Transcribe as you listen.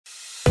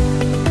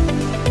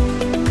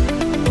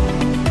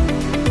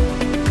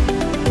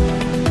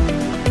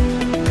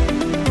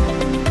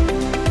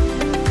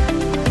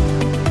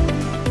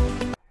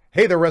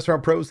Hey there,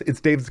 restaurant pros.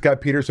 It's David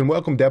Scott Peters, and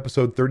welcome to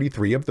episode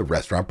 33 of the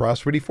Restaurant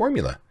Prosperity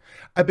Formula.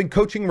 I've been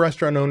coaching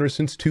restaurant owners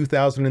since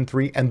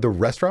 2003, and the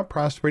Restaurant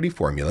Prosperity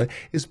Formula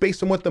is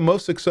based on what the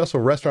most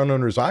successful restaurant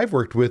owners I've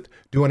worked with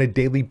do on a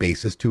daily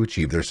basis to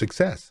achieve their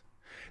success.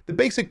 The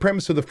basic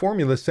premise of the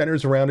formula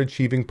centers around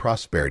achieving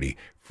prosperity,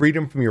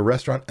 freedom from your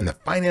restaurant, and the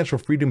financial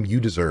freedom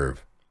you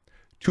deserve.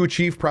 To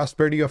achieve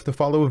prosperity, you have to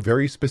follow a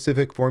very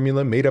specific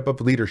formula made up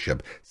of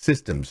leadership,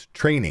 systems,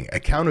 training,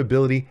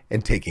 accountability,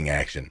 and taking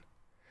action.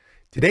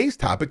 Today's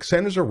topic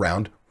centers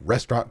around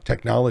restaurant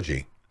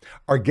technology.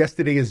 Our guest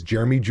today is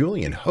Jeremy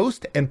Julian,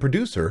 host and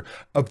producer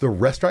of the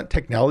Restaurant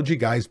Technology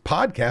Guys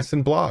podcast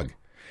and blog.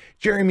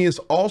 Jeremy is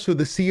also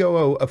the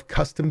COO of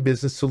Custom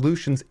Business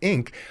Solutions,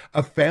 Inc.,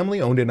 a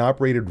family-owned and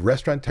operated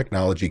restaurant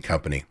technology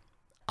company.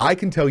 I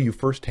can tell you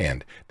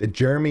firsthand that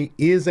Jeremy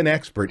is an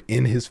expert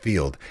in his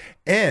field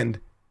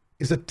and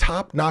is a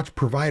top-notch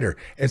provider,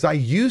 as I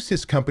used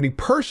his company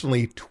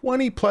personally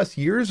 20 plus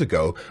years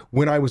ago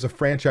when I was a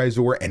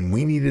franchisor and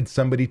we needed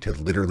somebody to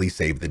literally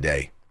save the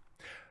day.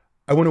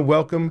 I want to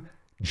welcome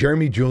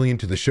Jeremy Julian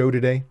to the show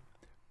today,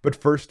 but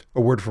first,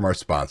 a word from our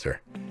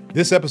sponsor.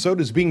 This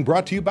episode is being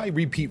brought to you by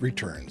Repeat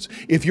Returns.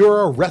 If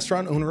you're a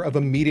restaurant owner of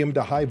a medium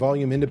to high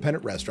volume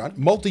independent restaurant,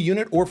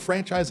 multi-unit or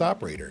franchise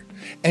operator,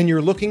 and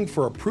you're looking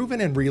for a proven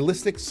and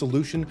realistic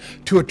solution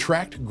to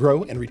attract,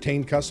 grow, and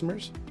retain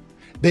customers,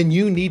 then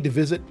you need to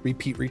visit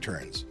Repeat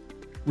Returns.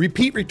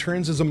 Repeat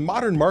Returns is a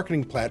modern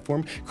marketing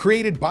platform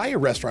created by a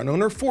restaurant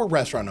owner for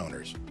restaurant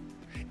owners.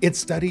 It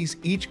studies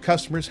each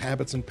customer's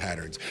habits and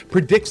patterns,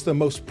 predicts the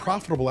most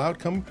profitable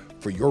outcome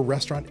for your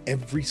restaurant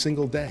every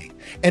single day,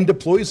 and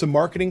deploys the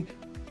marketing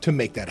to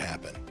make that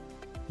happen.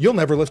 You'll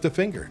never lift a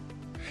finger.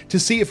 To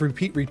see if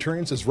Repeat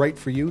Returns is right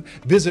for you,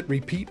 visit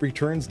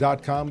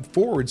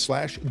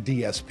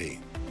repeatreturns.com/DSP.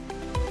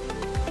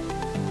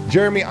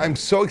 Jeremy, I'm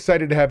so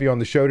excited to have you on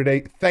the show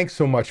today. Thanks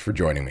so much for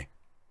joining me.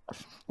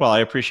 Well,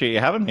 I appreciate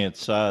you having me.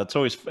 It's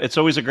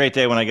always a great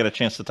day when I get a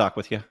chance to talk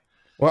with you.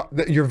 Well,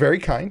 you're very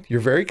kind. You're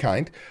very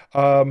kind.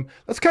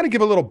 Let's kind of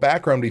give a little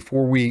background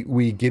before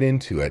we get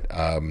into it.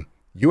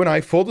 You and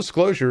I, full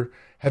disclosure,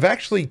 have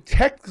actually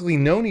technically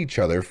known each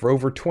other for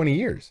over 20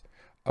 years.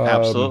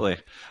 Absolutely.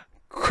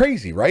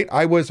 Crazy, right?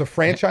 I was a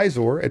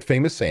franchisor at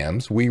Famous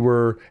Sam's. We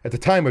were, at the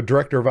time, a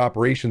director of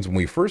operations when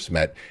we first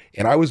met,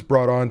 and I was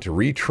brought on to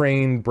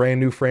retrain brand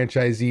new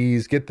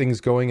franchisees, get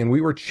things going, and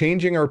we were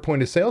changing our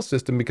point of sale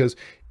system because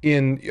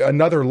in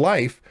another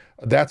life,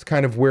 that's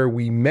kind of where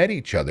we met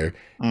each other.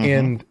 Mm-hmm.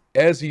 And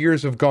as the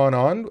years have gone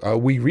on,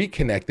 we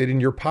reconnected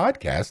in your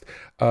podcast,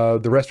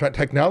 the Restaurant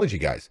Technology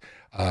Guys.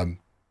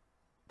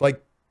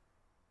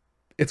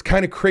 It's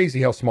kind of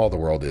crazy how small the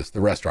world is, the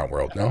restaurant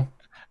world, no?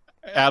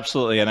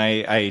 Absolutely. And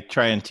I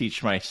try and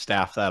teach my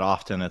staff that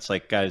often. It's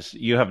like, guys,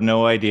 you have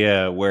no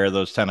idea where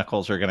those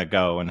tentacles are going to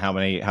go and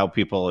how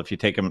people, if you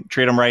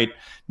treat them right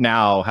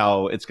now,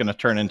 how it's going to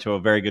turn into a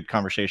very good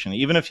conversation.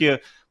 Even if you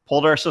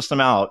pulled our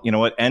system out, you know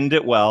what, end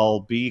it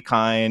well, be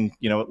kind,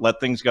 let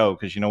things go.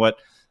 Because you know what,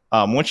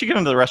 once you get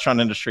into the restaurant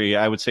industry,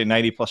 I would say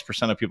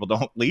 90+% of people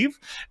don't leave.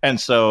 And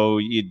so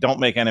you don't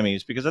make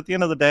enemies, because at the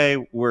end of the day,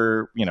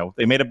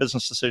 they made a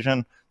business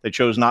decision. They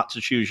chose not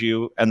to choose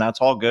you, and that's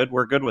all good.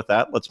 We're good with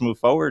that. Let's move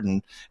forward.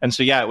 And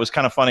so, yeah, it was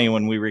kind of funny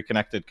when we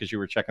reconnected, because you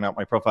were checking out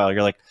my profile.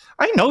 You're like,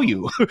 I know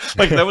you.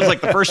 Like, that was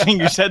like the first thing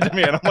you said to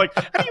me. And I'm like,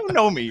 how do you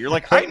know me? You're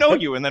like, I know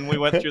you. And then we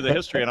went through the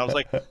history, and I was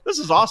like, this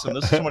is awesome.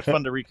 This is so much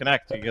fun to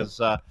reconnect, because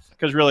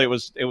really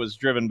it was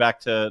driven back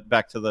to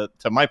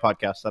my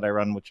podcast that I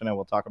run, which I know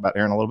we'll talk about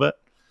here in a little bit.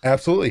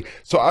 Absolutely.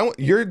 So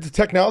you're the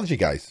technology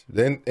guys.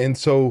 And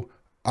so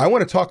I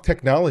want to talk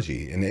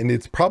technology, and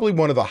it's probably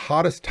one of the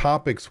hottest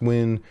topics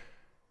in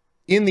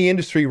the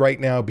industry right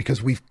now,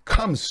 because we've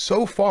come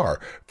so far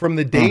from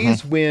the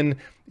days when,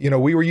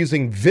 we were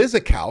using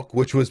VisiCalc,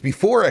 which was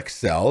before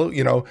Excel,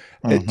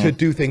 to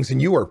do things,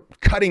 and you were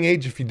cutting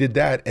edge if you did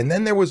that. And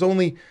then there was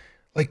only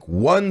like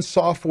one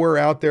software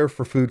out there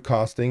for food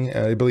costing,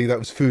 and I believe that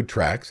was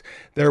FoodTrax.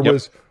 There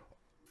was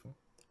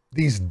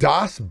these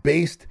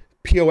DOS-based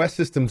POS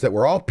systems that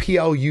were all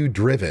PLU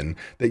driven,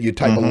 that you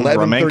type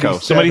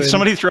 1137.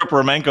 Somebody threw up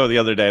Romenko the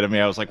other day to me.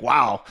 I was like,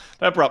 wow,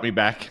 that brought me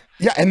back.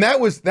 Yeah, and that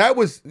was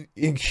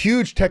a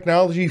huge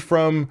technology,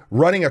 from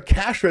running a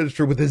cash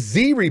register with a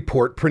Z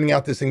report, printing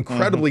out this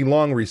incredibly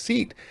long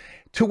receipt,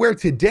 to where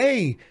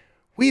today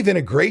we have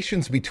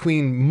integrations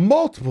between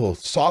multiple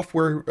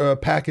software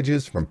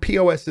packages, from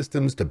POS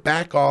systems to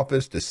back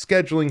office to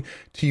scheduling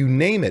to you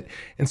name it.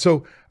 And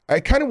so I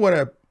kind of want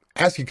to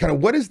ask you,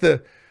 what is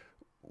the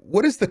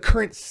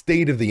current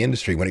state of the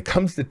industry when it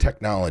comes to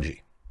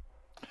technology?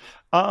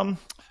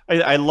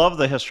 I love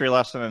the history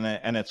lesson,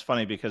 and it's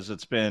funny because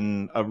it's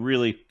been a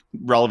really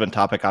relevant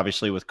topic,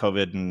 obviously, with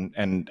COVID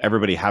and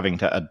everybody having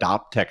to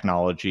adopt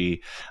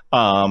technology.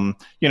 And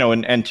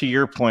to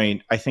your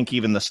point, I think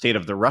even the state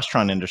of the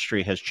restaurant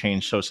industry has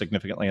changed so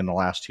significantly in the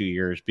last 2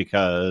 years,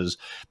 because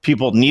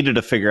people needed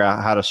to figure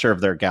out how to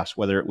serve their guests,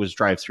 whether it was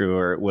drive-through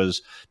or it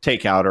was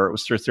takeout or it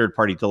was through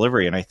third-party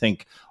delivery. And I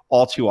think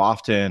all too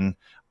often,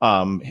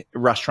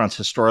 restaurants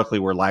historically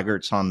were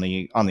laggards on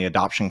the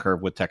adoption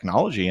curve with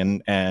technology.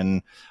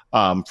 And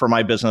for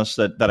my business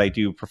that I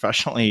do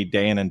professionally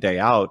day in and day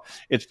out,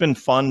 it's been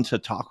fun to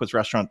talk with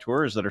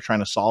restaurateurs that are trying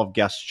to solve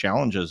guest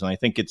challenges. And I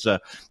think it's a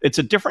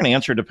different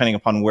answer depending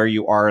upon where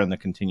you are in the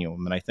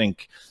continuum. And I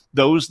think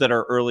those that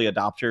are early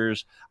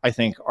adopters, I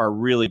think, are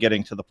really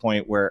getting to the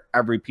point where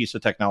every piece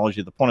of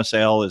technology, the point of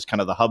sale is kind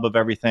of the hub of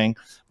everything,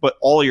 but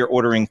all your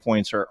ordering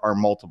points are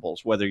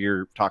multiples, whether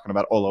you're talking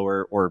about Olo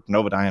or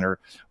Novodyne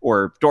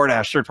or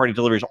DoorDash, third-party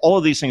deliveries. All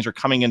of these things are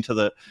coming into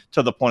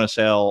the point of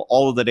sale.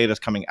 All of the data is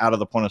coming out of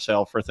the point of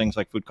sale for things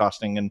like food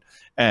costing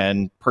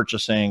and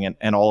purchasing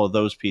and all of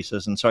those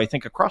pieces. And so I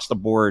think across the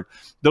board,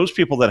 those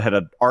people that had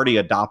already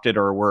adopted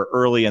or were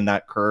early in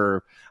that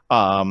curve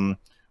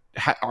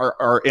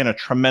are in a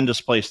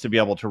tremendous place to be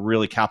able to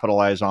really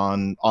capitalize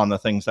on the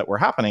things that were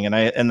happening.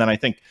 And then I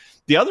think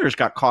the others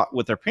got caught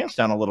with their pants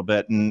down a little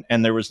bit.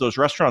 And there was those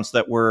restaurants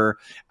that were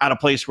at a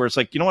place where it's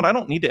like, you know what, I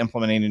don't need to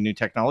implement any new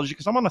technology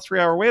because I'm on a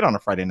 3-hour wait on a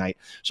Friday night.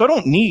 So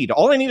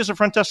all I need is a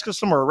front desk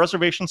system or a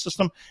reservation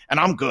system, and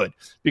I'm good.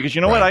 Because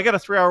you know what, I got a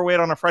 3-hour wait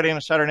on a Friday and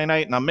a Saturday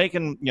night, and I'm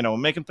making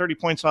 30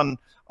 points on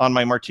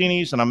my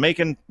martinis, and I'm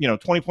making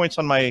 20 points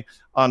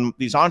on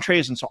these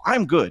entrees, and so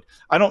I'm good.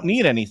 I don't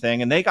need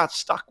anything. And they got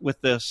stuck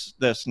with this.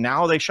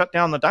 Now they shut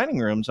down the dining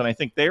rooms, and I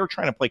think they are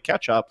trying to play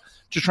catch up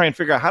to try and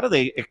figure out how do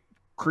they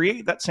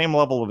create that same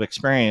level of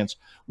experience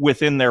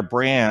within their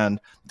brand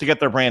to get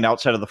their brand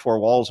outside of the four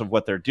walls of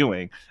what they're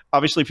doing.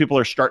 Obviously, people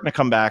are starting to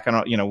come back. I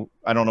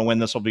don't know when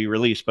this will be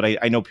released, but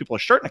I know people are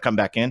starting to come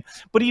back in.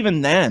 But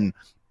even then,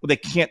 they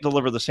can't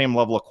deliver the same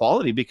level of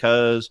quality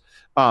because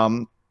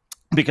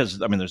there's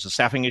the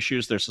staffing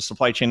issues, there's the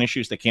supply chain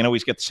issues. They can't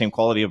always get the same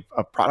quality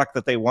of product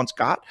that they once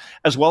got,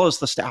 as well as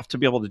the staff to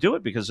be able to do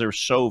it because there's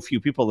so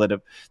few people that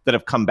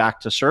have come back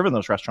to serve in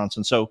those restaurants.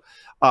 And so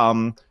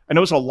I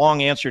know it's a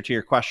long answer to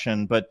your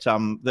question, but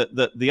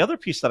the other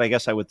piece that I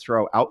guess I would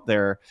throw out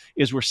there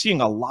is we're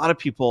seeing a lot of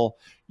people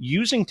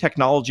using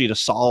technology to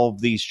solve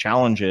these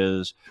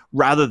challenges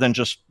rather than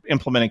just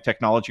implementing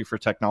technology for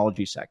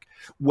technology's sake.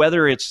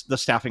 Whether it's the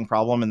staffing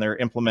problem and they're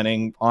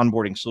implementing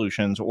onboarding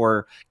solutions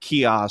or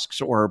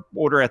kiosks or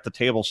order at the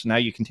table, so now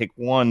you can take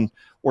 1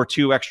 or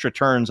 2 extra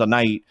turns a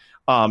night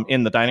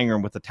in the dining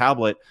room with the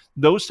tablet.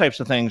 Those types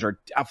of things are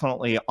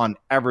definitely on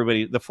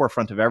the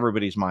forefront of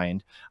everybody's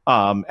mind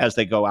as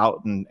they go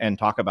out and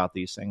talk about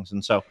these things.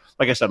 And so,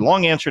 like I said,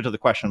 long answer to the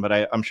question, but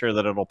I'm sure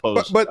that it'll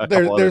pose but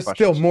there's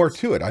still more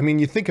to it. I mean,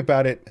 you think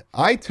about it.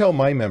 I tell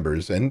my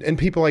members and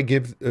people I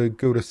give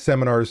go to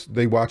seminars,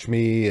 they watch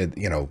me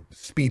and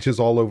speeches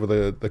all over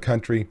the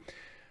country.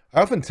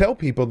 I often tell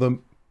people the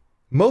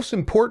most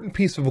important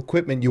piece of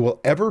equipment you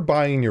will ever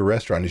buy in your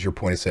restaurant is your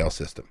point of sale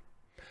system.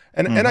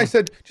 And I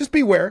said, just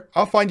beware.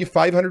 I'll find you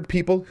 500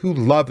 people who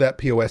love that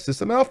POS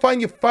system, and I'll find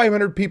you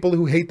 500 people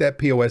who hate that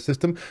POS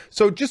system.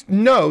 So just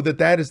know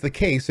that is the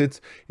case.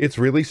 It's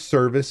really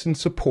service and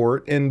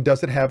support, and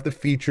does it have the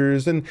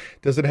features, and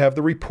does it have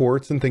the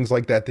reports and things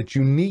like that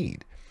you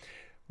need?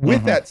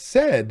 With that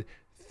said,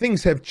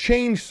 things have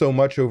changed so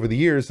much over the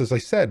years. As I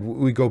said,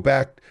 we go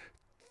back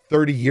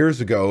 30 years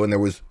ago, and there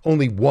was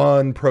only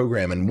one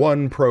program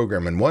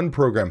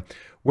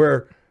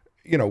where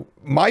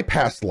my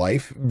past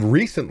life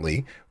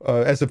recently,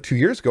 as of 2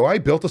 years ago, I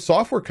built a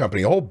software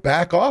company, a whole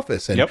back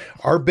office. And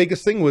our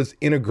biggest thing was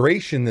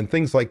integration and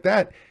things like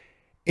that.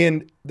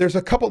 And there's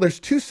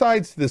 2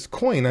 sides to this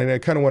coin I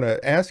kind of want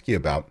to ask you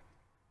about.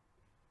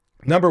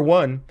 Number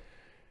one,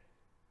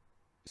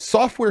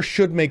 software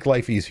should make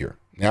life easier.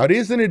 Now, it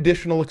is an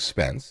additional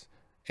expense.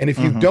 And if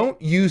you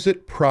don't use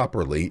it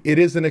properly, it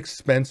is an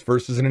expense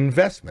versus an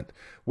investment.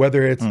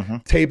 Whether it's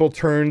table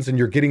turns and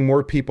you're getting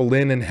more people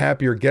in and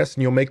happier guests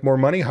and you'll make more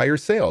money, higher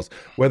sales.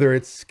 Whether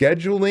it's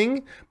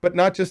scheduling, but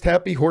not just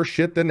happy horse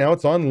shit that now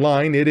it's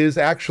online. It is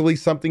actually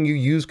something you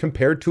use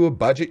compared to a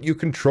budget. You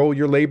control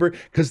your labor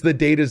because the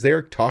data is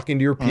there talking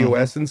to your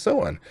POS and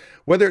so on.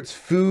 Whether it's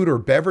food or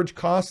beverage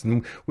costs,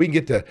 and we can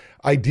get to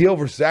ideal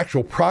versus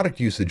actual product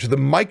usage, the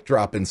mic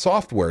drop in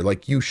software,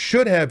 like you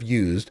should have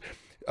used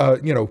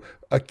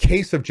a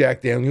case of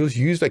Jack Daniels,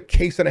 you used a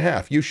case and a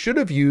half. You should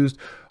have used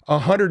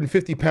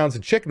 150 pounds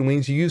of chicken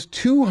wings. You used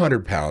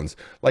 200 pounds.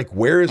 Like,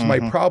 where is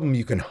my problem?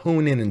 You can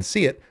hone in and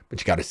see it,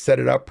 but you got to set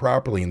it up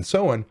properly and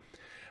so on.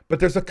 But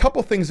there's a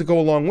couple things that go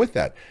along with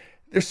that.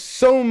 There's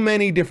so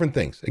many different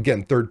things.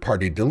 Again,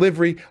 third-party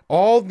delivery,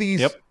 all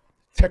these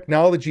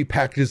technology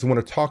packages that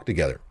want to talk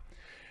together.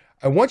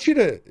 I want you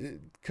to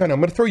I'm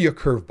going to throw you a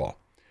curveball.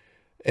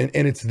 And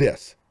it's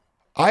this.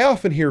 I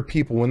often hear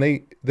people when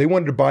they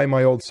wanted to buy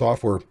my old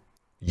software,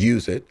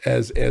 use it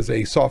as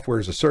a software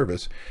as a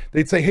service,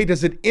 they'd say, hey,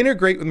 does it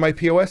integrate with my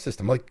POS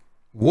system? Like,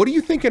 what do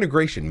you think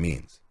integration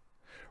means?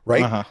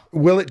 Right?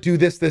 Will it do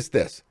this, this,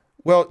 this?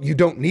 Well, you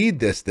don't need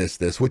this, this,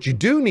 this. What you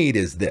do need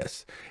is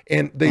this.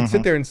 And they'd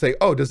sit there and say,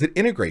 oh, does it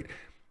integrate?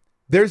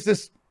 There's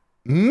this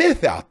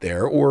myth out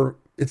there, or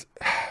it's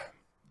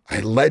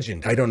a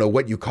legend. I don't know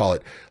what you call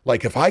it.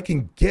 Like, if I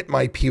can get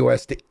my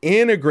POS to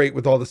integrate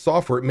with all the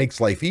software, it makes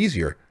life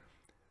easier.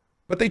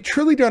 but they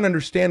truly don't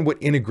understand what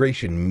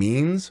integration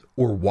means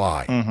or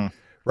why. Mm-hmm.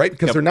 Right?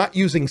 Because Yep. they're not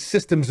using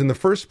systems in the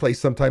first place,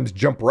 sometimes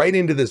jump right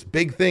into this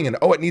big thing and,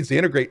 oh, it needs to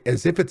integrate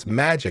as if it's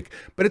magic.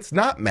 But it's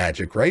not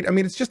magic, right? I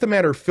mean, it's just a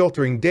matter of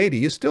filtering data.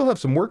 You still have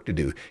some work to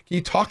do. Can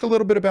you talk a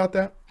little bit about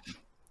that?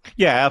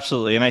 Yeah,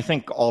 absolutely. And I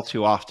think all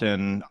too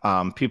often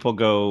people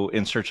go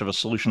in search of a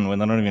solution when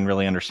they don't even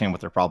really understand what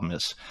their problem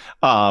is.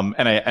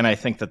 And I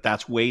think that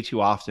that's way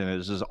too often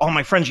is, oh,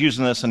 my friend's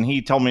using this and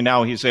he told me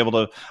now he's able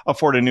to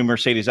afford a new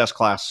Mercedes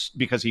S-Class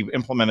because he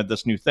implemented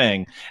this new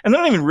thing. And they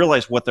don't even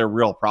realize what their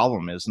real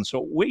problem is. And so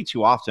way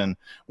too often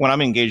when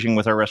I'm engaging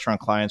with our restaurant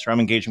clients or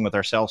I'm engaging with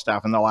our sales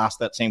staff and they'll ask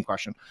that same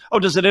question, oh,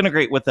 does it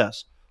integrate with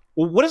this?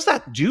 Well, what does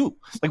that do?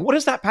 Like, what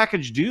does that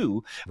package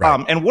do?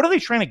 Right. And what are they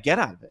trying to get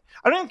out of it?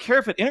 I don't even care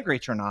if it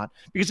integrates or not,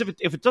 because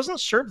if it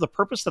doesn't serve the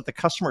purpose that the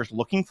customer is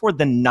looking for,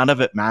 then none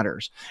of it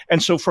matters.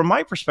 And so from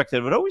my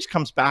perspective, it always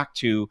comes back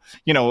to,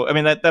 I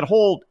mean, that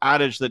whole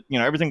adage that,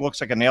 everything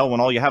looks like a nail when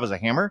all you have is a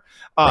hammer.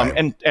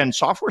 Right. And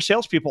software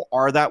salespeople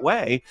are that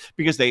way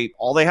because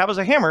all they have is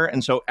a hammer.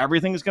 And so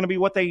everything is going to be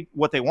what they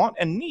want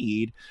and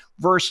need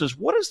versus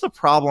what is the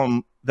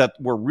problem that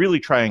we're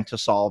really trying to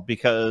solve?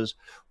 Because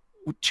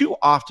too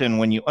often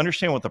when you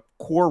understand what the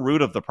core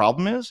root of the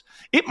problem is,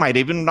 it might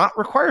even not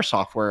require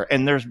software.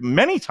 And there's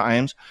many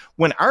times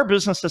when our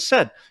business has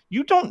said,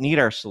 you don't need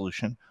our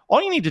solution.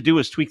 All you need to do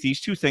is tweak these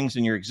two things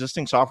in your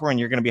existing software and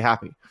you're going to be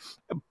happy.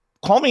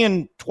 Call me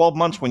in 12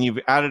 months when you've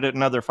added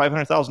another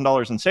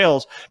 $500,000 in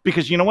sales,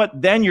 because you know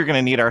what? Then you're going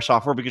to need our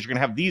software because you're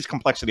going to have these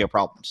complexity of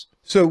problems.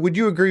 So would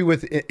you agree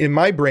with, in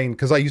my brain,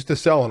 because I used to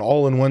sell an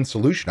all-in-one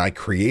solution, I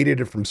created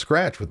it from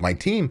scratch with my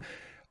team.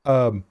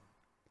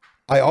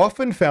 I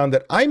often found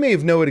that I may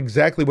have known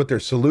exactly what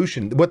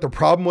what the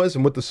problem was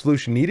and what the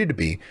solution needed to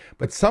be,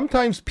 but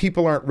sometimes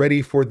people aren't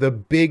ready for the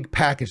big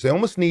package. They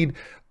almost need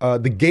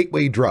the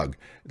gateway drug.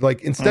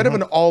 Like instead of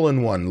an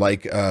all-in-one,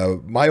 like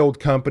my old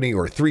company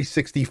or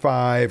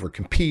 365 or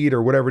Compete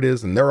or whatever it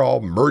is, and they're all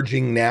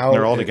merging now.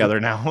 They're all together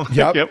now.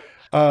 Yep. Yep.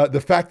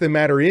 The fact of the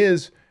matter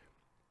is,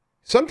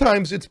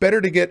 sometimes it's better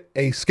to get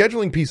a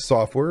scheduling piece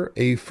software,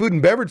 a food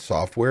and beverage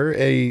software,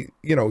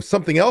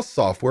 something else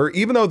software,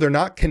 even though they're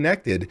not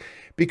connected,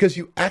 because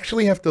you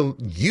actually have to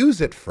use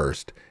it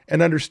first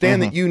and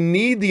understand that you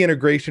need the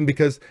integration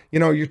because,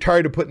 you're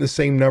tired of putting the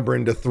same number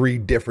into 3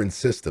 different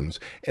systems.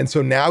 And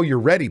so now you're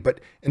ready. But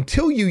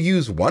until you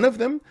use one of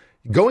them,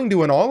 going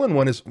to an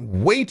all-in-one is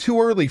way too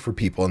early for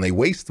people and they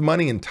waste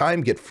money and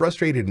time, get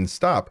frustrated and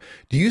stop.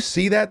 Do you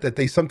see that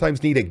they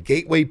sometimes need a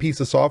gateway piece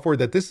of software,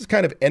 that this is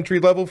kind of entry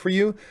level for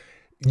you?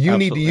 You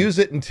need to use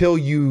it until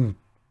you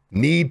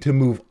need to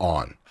move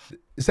on.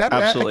 Is that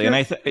absolutely?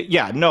 accurate? And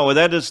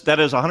that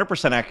is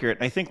 100% accurate.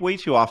 And I think way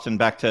too often,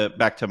 back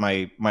to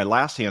my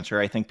last answer,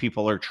 I think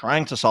people are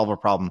trying to solve a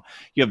problem.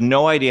 You have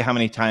no idea how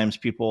many times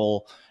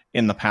people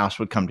in the past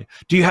would come to,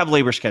 do you have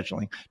labor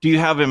scheduling? Do you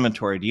have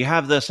inventory? Do you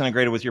have this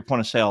integrated with your point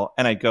of sale?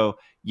 And I'd go,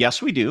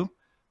 yes, we do,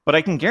 but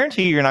I can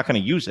guarantee you're not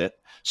going to use it.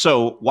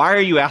 So why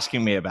are you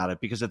asking me about it?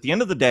 Because at the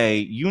end of the day,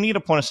 you need a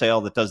point of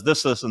sale that does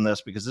this, this, and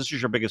this, because this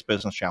is your biggest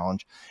business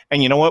challenge.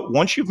 And you know what?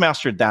 Once you've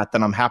mastered that,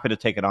 then I'm happy to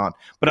take it on.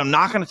 But I'm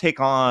not going to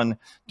take on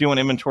doing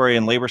inventory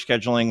and labor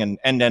scheduling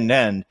and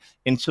end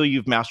until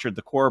you've mastered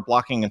the core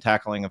blocking and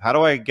tackling of how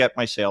do I get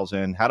my sales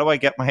in? How do I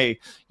get my,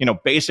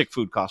 basic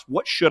food costs?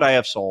 What should I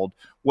have sold?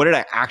 What did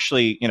I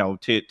actually,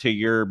 to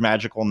your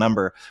magical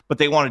number? But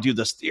they want to do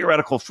this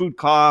theoretical food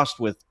cost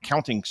with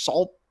counting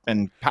salt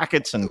and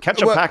packets and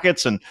ketchup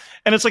packets. And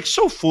it's like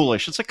so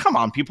foolish. It's like, come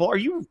on, people, are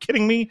you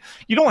kidding me?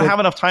 You don't have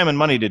enough time and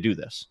money to do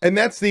this. And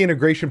that's the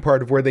integration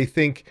part of where they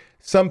think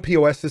some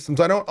POS systems,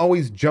 I don't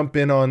always jump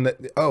in on,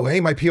 oh, hey,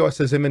 my POS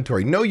has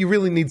inventory. No, you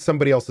really need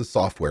somebody else's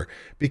software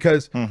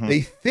because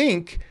they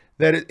think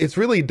that it's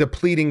really a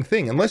depleting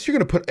thing. Unless you're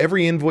going to put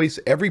every invoice,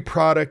 every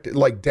product,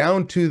 like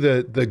down to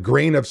the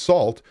grain of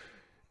salt.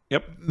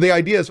 Yep. The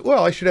idea is,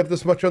 well, I should have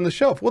this much on the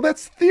shelf. Well,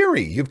 that's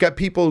theory. You've got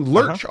people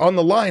lurch on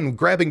the line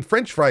grabbing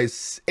French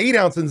fries 8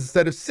 ounces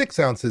instead of 6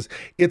 ounces.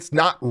 It's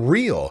not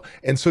real.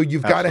 And so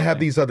you've got to have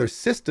these other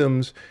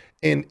systems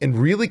and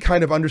really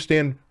kind of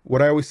understand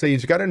what I always say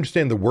is you got to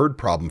understand the word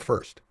problem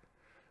first.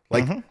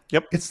 Like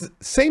it's the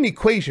same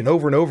equation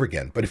over and over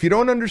again. But if you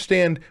don't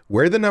understand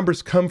where the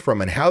numbers come from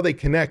and how they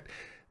connect,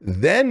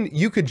 then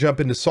you could jump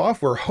into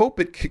software, hope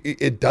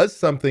it does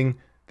something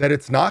that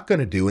it's not going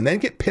to do, and then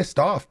get pissed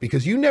off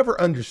because you never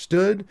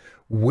understood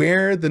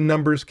where the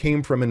numbers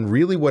came from and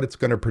really what it's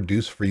going to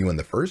produce for you in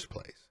the first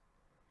place.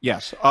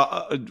 Yes,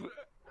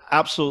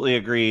 absolutely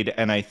agreed.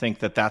 And I think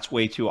that that's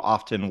way too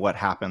often what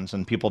happens,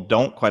 and people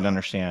don't quite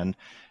understand.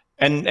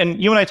 And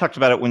you and I talked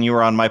about it when you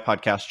were on my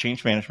podcast,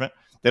 Change Management.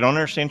 They don't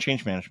understand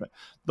change management.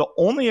 The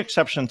only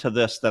exception to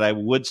this that I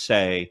would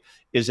say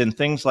is in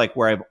things like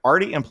where I've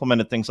already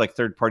implemented things like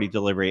third-party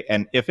delivery.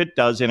 And if it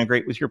does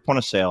integrate with your point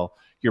of sale,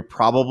 you're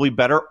probably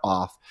better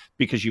off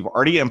because you've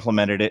already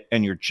implemented it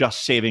and you're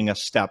just saving a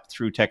step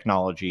through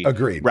technology.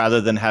 Agreed.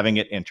 Rather than having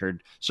it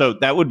entered. So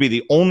that would be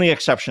the only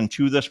exception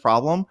to this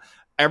problem.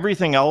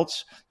 everything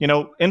else,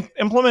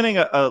 implementing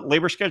a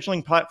labor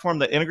scheduling platform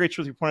that integrates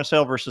with your point of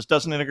sale versus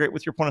doesn't integrate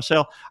with your point of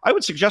sale, I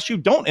would suggest you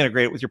don't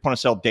integrate it with your point of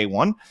sale day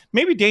one,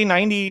 maybe day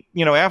 90,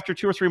 after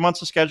 2 or 3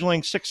 months of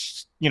scheduling,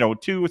 6,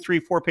 2 or 3,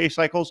 4 pay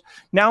cycles,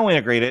 now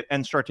integrate it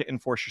and start to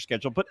enforce your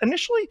schedule. But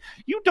initially,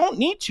 you don't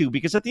need to,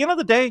 because at the end of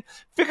the day,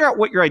 figure out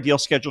what your ideal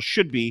schedule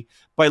should be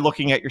by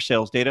looking at your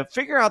sales data.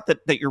 Figure out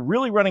that you're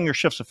really running your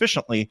shifts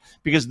efficiently,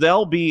 because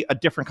there'll be a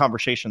different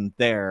conversation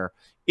there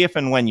if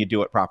and when you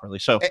do it properly.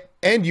 So,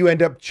 and you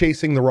end up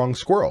chasing the wrong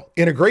squirrel.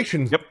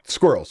 Integration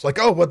squirrels. Like,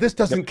 oh, well, this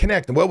doesn't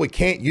connect. And well, we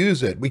can't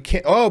use it. We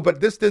can't. Oh,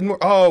 but this didn't work.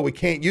 Oh, we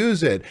can't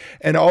use it.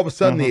 And all of a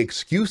sudden the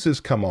excuses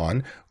come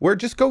on, where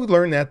just go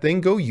learn that thing,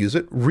 go use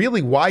it.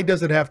 Really, why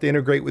does it have to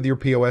integrate with your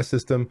POS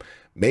system?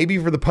 Maybe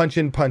for the punch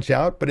in, punch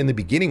out, but in the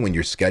beginning when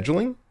you're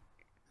scheduling,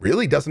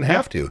 really doesn't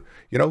have to.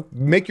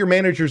 Make your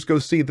managers go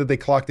see that they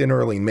clocked in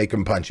early and make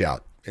them punch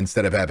out,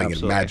 instead of having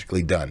it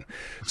magically done.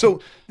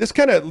 So this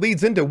kind of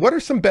leads into, what are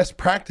some best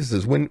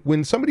practices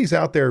when somebody's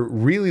out there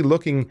really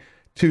looking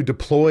to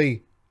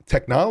deploy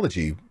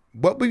technology?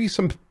 What would be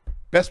some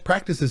best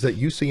practices that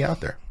you see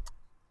out there?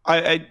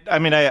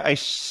 I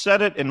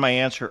said it in my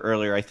answer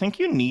earlier. I think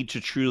you need to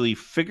truly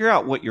figure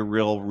out what your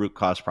real root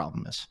cause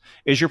problem is.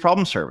 Is your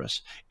problem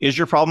service? Is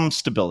your problem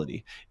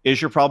stability?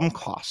 Is your problem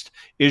cost?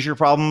 Is your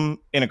problem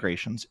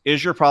integrations?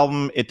 Is your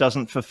problem it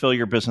doesn't fulfill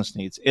your business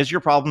needs? Is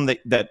your problem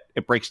that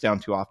it breaks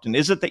down too often?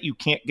 Is it that you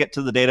can't get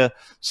to the data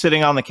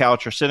sitting on the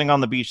couch or sitting on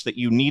the beach, that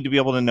you need to be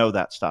able to know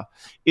that stuff?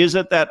 Is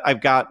it that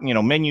I've got,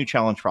 menu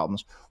challenge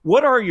problems?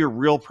 What are your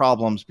real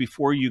problems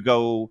before you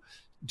go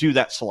do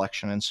that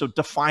selection? And so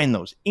define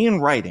those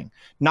in writing,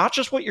 not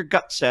just what your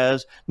gut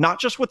says, not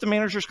just what the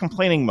manager's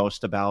complaining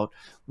most about.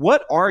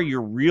 What are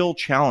your real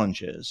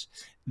challenges?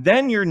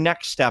 Then your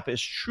next step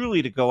is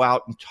truly to go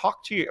out and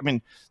talk to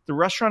the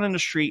restaurant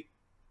industry.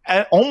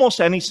 At almost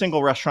any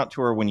single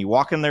restaurateur, when you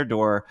walk in their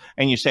door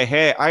and you say,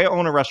 hey, I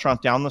own a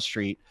restaurant down the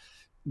street,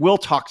 will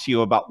talk to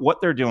you about what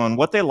they're doing,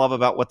 what they love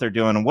about what they're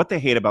doing, and what they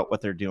hate about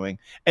what they're doing.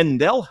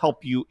 And they'll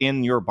help you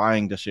in your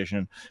buying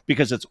decision,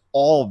 because it's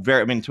all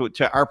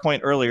to our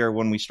point earlier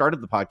when we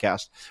started the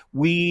podcast,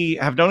 we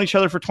have known each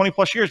other for 20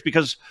 plus years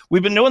because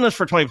we've been doing this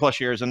for 20 plus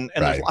years. And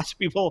right. There's lots of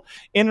people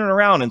in and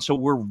around. And so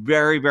we're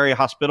very, very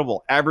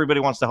hospitable. Everybody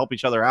wants to help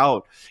each other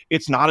out.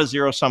 It's not a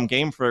zero-sum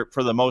game for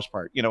the most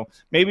part.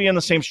 Maybe in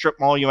the same strip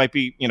mall, you might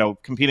be,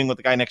 competing with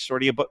the guy next door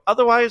to you, but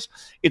otherwise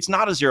it's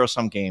not a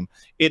zero-sum game.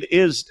 It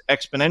is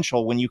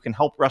exponential when you can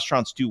help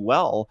restaurants do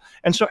well.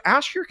 And so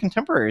ask your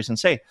contemporaries and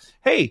say,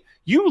 hey,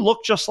 you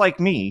look just like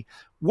me.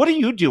 What are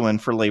you doing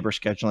for labor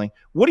scheduling?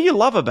 What do you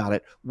love about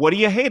it? What do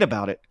you hate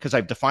about it? Because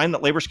I've defined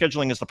that labor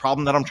scheduling is the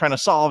problem that I'm trying to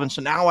solve. And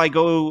so now I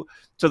go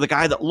to the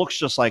guy that looks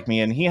just like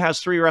me and he has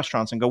 3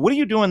 restaurants and go, what are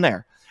you doing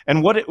there?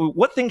 And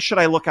what things should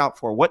I look out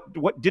for?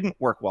 What didn't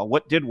work well?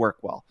 What did work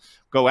well?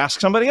 Go ask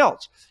somebody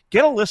else.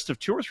 Get a list of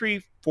 2 or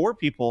 3, 4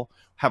 people,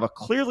 have a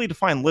clearly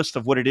defined list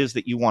of what it is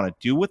that you want to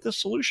do with this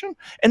solution,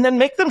 and then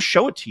make them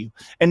show it to you,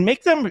 and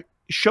make them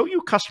show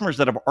you customers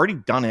that have already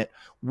done it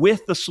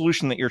with the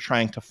solution that you're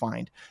trying to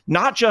find.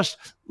 Not just,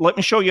 let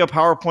me show you a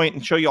PowerPoint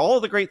and show you all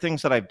of the great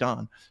things that I've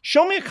done.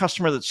 Show me a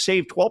customer that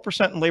saved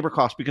 12% in labor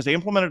costs because they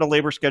implemented a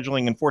labor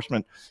scheduling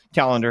enforcement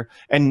calendar,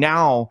 and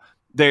now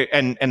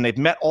they've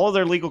met all of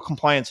their legal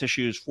compliance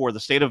issues for the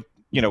state of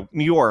New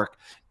York.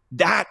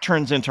 That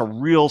turns into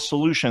real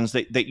solutions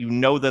that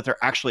that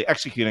they're actually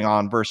executing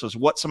on, versus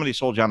what somebody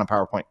sold you on a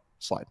PowerPoint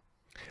slide.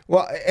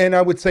 Well, and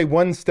I would say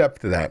one step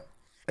to that,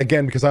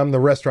 again, because I'm the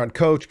restaurant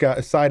coach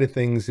side of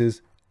things,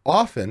 is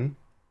often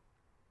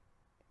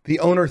the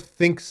owner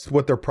thinks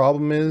what their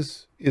problem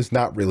is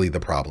not really the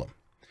problem.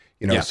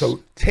 Yes.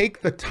 So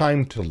take the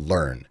time to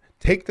learn.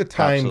 Take the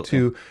time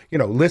Absolutely.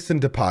 to, listen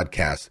to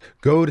podcasts,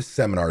 go to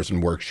seminars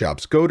and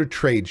workshops, go to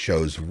trade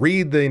shows,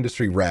 read the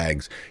industry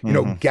rags,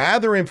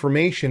 gather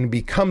information,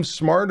 become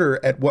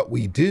smarter at what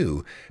we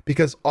do.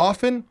 Because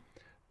often,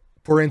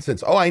 for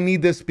instance, I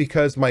need this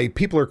because my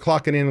people are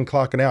clocking in and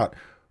clocking out,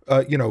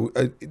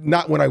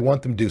 not when I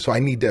want them to, so I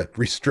need to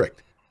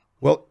restrict.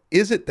 Well,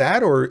 is it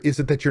that, or is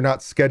it that you're not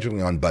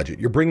scheduling on budget?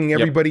 You're bringing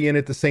everybody in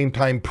at the same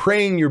time,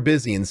 praying you're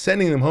busy and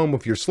sending them home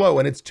if you're slow,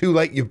 and it's too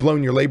late, you've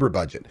blown your labor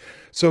budget.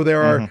 So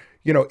there are,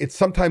 it's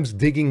sometimes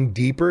digging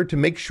deeper to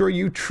make sure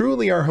you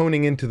truly are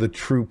honing into the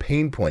true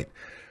pain point.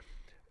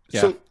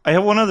 Yeah. So I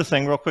have one other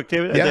thing real quick,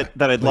 David,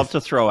 that I'd love to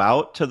throw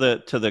out to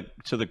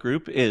the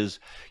group is,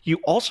 you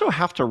also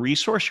have to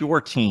resource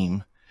your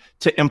team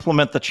to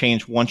implement the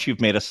change once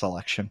you've made a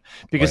selection.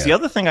 Because the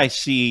other thing I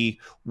see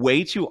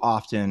way too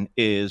often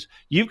is,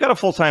 you've got a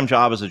full-time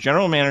job as a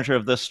general manager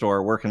of this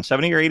store working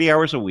 70 or 80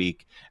 hours a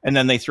week, and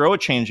then they throw a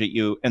change at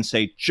you and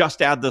say,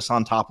 just add this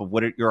on top of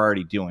what you're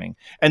already doing.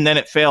 And then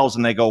it fails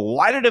and they go,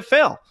 why did it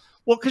fail?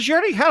 Well, because you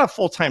already had a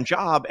full-time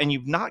job and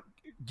you've not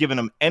given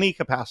them any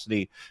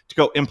capacity to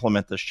go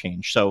implement this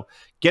change. So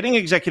getting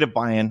executive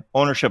buy-in,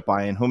 ownership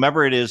buy-in,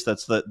 whomever it is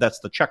that's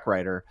the check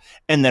writer,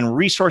 and then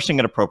resourcing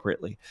it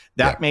appropriately.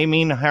 That may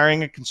mean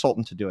hiring a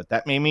consultant to do it.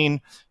 That may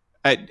mean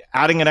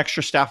adding an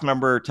extra staff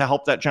member to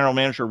help that general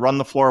manager run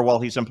the floor while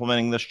he's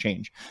implementing this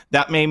change.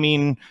 That may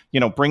mean,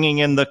 bringing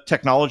in the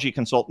technology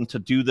consultant to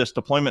do this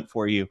deployment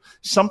for you.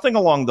 Something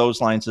along those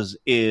lines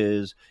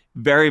is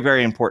very,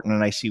 very important.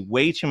 And I see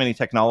way too many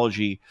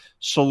technology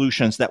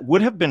solutions that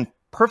would have been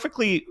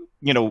perfectly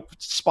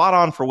spot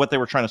on for what they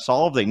were trying to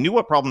solve. They knew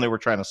what problem they were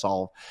trying to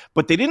solve,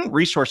 but they didn't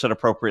resource it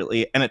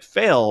appropriately, and it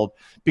failed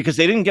because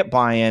they didn't get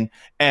buy-in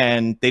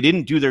and they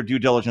didn't do their due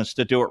diligence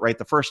to do it right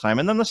the first time.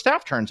 And then the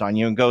staff turns on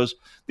you and goes,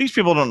 these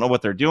people don't know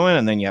what they're doing.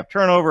 And then you have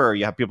turnover, or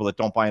you have people that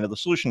don't buy into the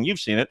solution. You've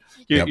seen it.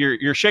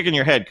 You're shaking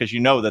your head because you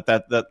know that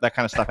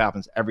kind of stuff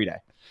happens every day.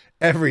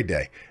 Every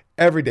day.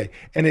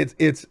 And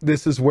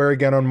this is where,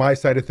 again, on my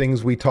side of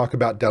things, we talk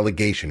about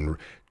delegation,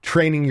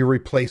 training your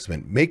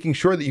replacement, making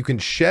sure that you can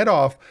shed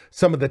off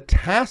some of the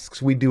tasks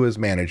we do as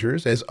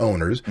managers, as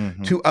owners,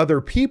 to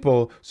other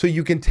people so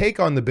you can take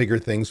on the bigger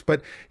things.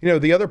 But,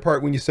 the other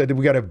part, when you said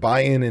we got to buy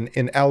in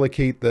and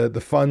allocate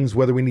the funds,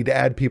 whether we need to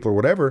add people or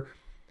whatever,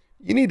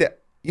 you need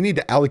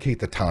to allocate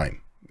the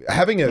time.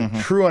 Having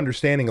a true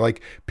understanding,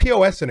 like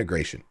POS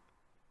integration.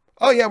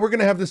 Oh yeah, we're going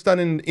to have this done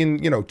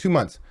in 2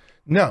 months.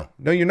 No,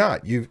 you're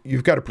not.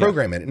 You've got to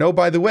program it. And oh,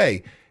 by the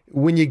way,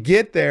 when you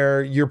get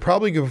there, you're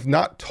probably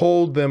not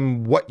told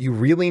them what you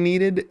really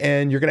needed,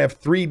 and you're going to have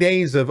 3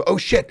 days of, oh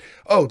shit,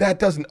 oh that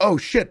doesn't, oh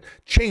shit,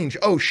 change,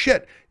 oh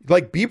shit.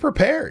 Like, be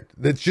prepared.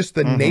 That's just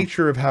the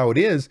nature of how it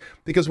is,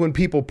 because when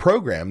people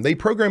program, they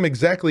program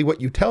exactly what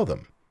you tell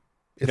them.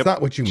 It's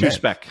not what you meant.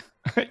 Spec.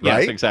 Yes,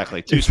 right?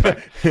 Exactly. To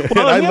spec.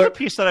 Well, and the other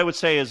piece that I would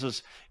say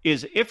is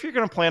if you're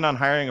going to plan on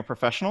hiring a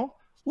professional,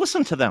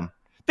 listen to them.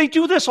 They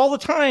do this all the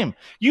time.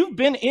 You've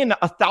been in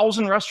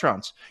 1,000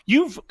 restaurants.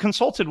 You've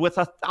consulted with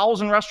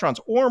 1,000 restaurants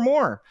or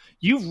more.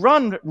 You've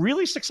run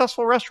really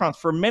successful restaurants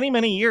for many,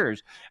 many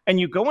years. And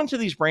you go into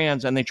these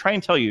brands and they try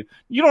and tell you,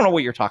 you don't know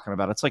what you're talking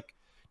about. It's like,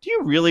 do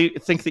you really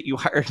think that you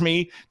hired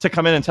me to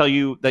come in and tell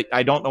you that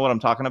I don't know what I'm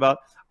talking about?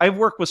 I've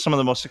worked with some of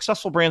the most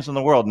successful brands in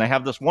the world, and I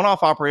have this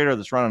one-off operator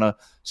that's running a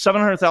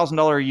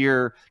 $700,000 a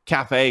year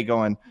cafe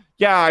going,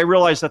 yeah, I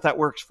realize that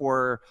works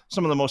for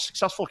some of the most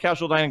successful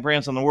casual dining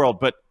brands in the world,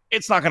 but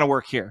it's not going to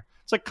work here.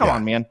 It's like, come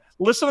on, man.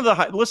 Listen to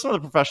the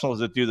professionals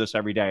that do this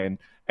every day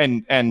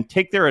and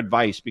take their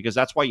advice, because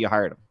that's why you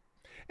hired them.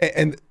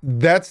 And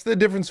that's the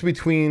difference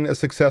between a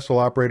successful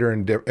operator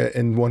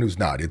and one who's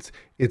not.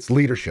 It's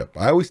leadership.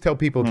 I always tell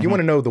people, if you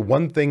want to know the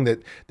one thing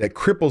that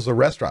cripples a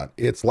restaurant,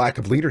 it's lack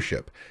of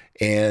leadership.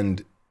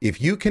 And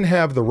if you can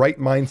have the right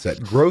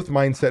mindset, growth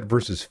mindset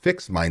versus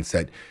fixed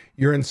mindset,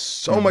 you're in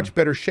so much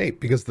better shape,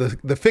 because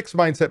the fixed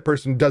mindset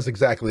person does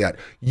exactly that.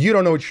 You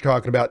don't know what you're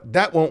talking about.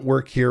 That won't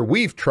work here.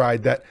 We've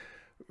tried that.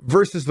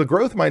 Versus the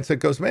growth mindset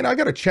goes, man, I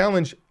got a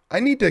challenge. I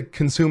need to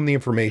consume the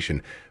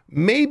information.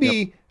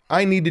 Maybe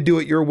I need to do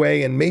it your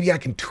way, and maybe I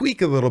can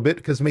tweak a little bit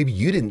because maybe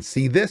you didn't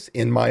see this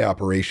in my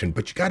operation,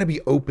 but you got to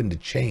be open to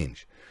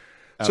change.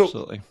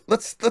 Absolutely.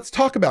 So let's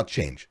talk about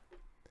change.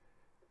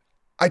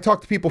 I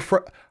talk to people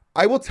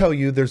I will tell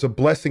you, there's a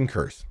blessing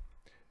curse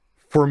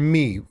for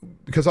me,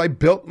 because I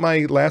built my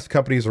last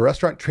company as a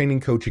restaurant training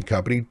coaching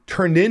company,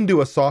 turned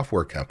into a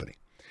software company.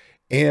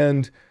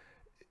 And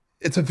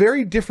it's a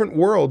very different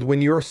world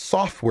when you're a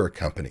software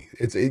company.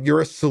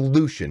 You're a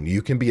solution.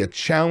 You can be a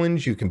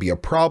challenge, you can be a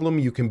problem,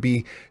 you can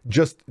be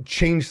just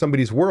change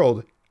somebody's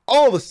world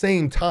all at the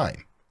same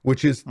time,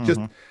 which is just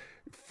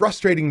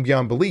frustrating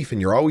beyond belief. And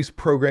you're always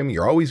programming,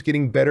 you're always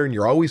getting better, and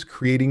you're always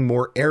creating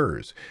more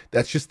errors.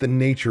 That's just the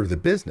nature of the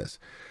business.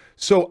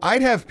 So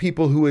I'd have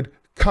people who would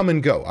come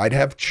and go. I'd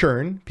have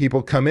churn.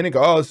 People come in and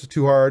go, oh, this is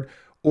too hard.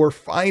 Or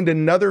find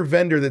another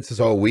vendor that says,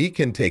 oh, we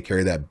can take care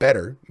of that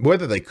better,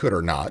 whether they could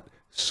or not.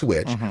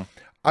 Switch.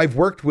 I've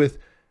worked with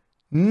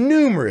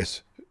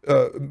numerous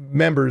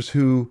members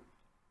who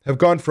have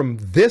gone from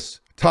this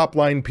top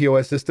line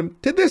POS system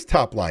to this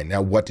top line.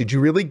 Now, what did you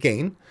really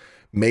gain?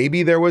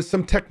 Maybe there was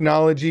some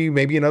technology,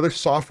 maybe another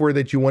software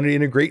that you wanted to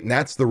integrate, and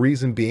that's the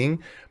reason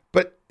being.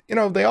 But,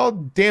 they all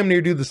damn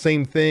near do the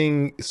same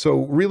thing.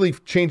 So really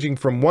changing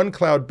from one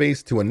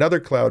cloud-based to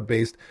another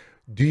cloud-based,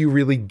 do you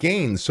really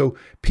gain? So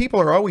people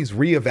are always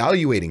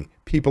reevaluating.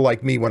 People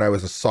like me when I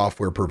was a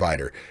software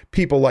provider,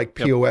 people like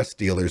POS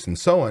dealers and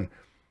so on.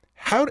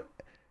 How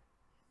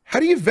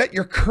do you vet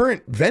your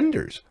current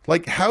vendors?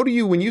 Like, how do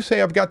you, when you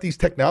say I've got these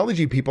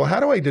technology people, how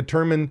do I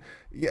determine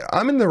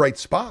I'm in the right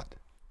spot?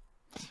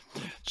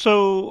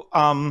 So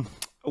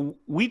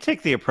we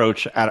take the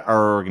approach at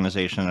our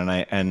organization,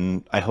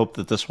 and I hope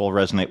that this will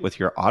resonate with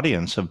your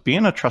audience, of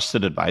being a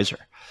trusted advisor.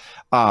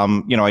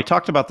 I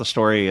talked about the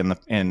story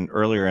in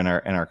earlier in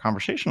our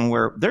conversation,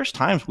 where there's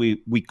times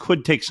we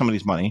could take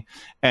somebody's money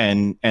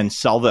and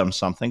sell them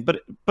something,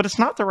 but it's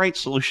not the right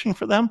solution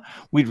for them.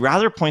 We'd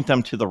rather point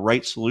them to the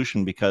right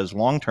solution, because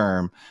long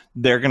term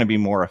they're going to be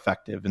more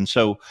effective. And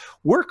so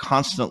we're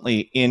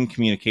constantly in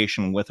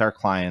communication with our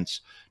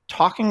clients,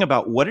 talking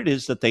about what it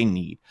is that they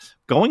need,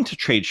 going to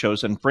trade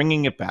shows and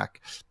bringing it back,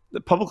 the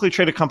publicly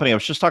traded company. I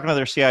was just talking to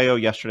their CIO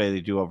yesterday.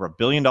 They do over $1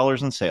 billion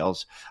in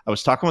sales. I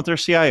was talking with their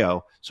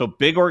CIO. So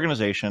big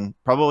organization,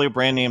 probably a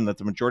brand name that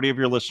the majority of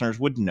your listeners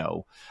would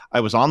know. I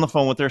was on the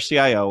phone with their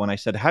CIO and I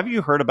said, have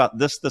you heard about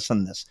this, this,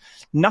 and this?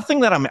 Nothing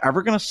that I'm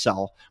ever going to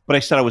sell, but I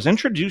said, I was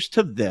introduced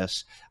to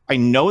this. I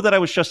know that I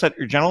was just at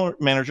your general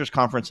manager's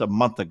conference a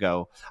month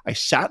ago. I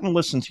sat and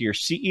listened to your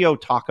CEO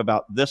talk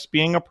about this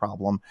being a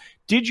problem.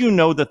 Did you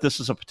know that this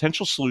is a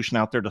potential solution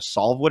out there to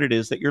solve what it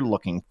is that you're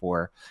looking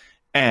for?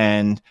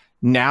 And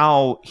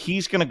now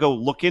he's going to go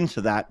look into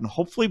that and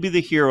hopefully be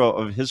the hero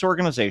of his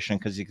organization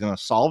because he's going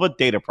to solve a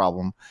data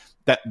problem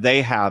that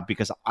they have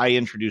because I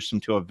introduced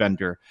him to a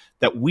vendor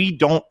that we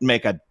don't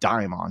make a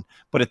dime on.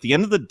 But at the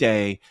end of the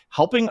day,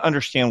 helping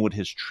understand what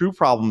his true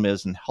problem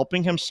is and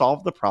helping him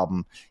solve the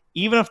problem,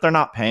 even if they're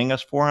not paying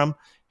us for him,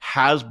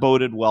 has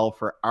boded well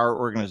for our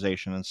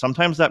organization. And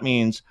sometimes that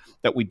means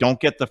that we don't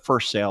get the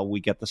first sale, we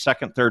get the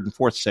second, third, and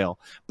fourth sale.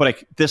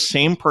 But this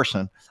same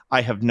person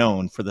I have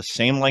known for the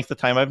same length of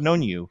time I've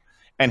known you,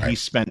 and he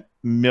spent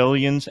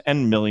millions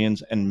and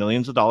millions and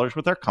millions of dollars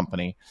with our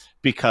company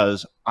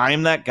because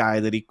I'm that guy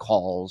that he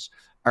calls.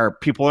 Our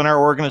people in our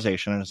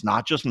organization, and it's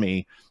not just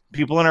me,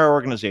 people in our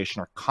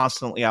organization are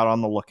constantly out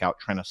on the lookout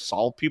trying to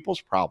solve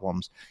people's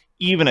problems,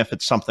 even if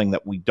it's something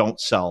that we don't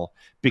sell,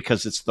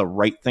 because it's the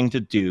right thing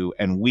to do.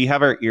 And we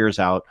have our ears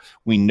out.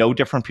 We know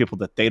different people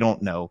that they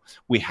don't know.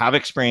 We have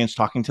experience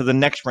talking to the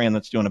next brand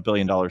that's doing $1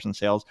 billion in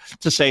sales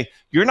to say,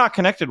 you're not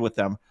connected with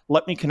them.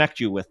 Let me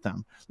connect you with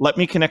them. Let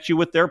me connect you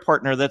with their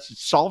partner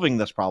that's solving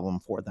this problem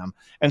for them.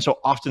 And so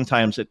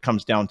oftentimes it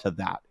comes down to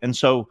that. And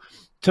so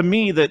to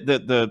me,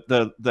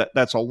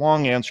 that's a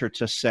long answer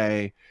to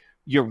say,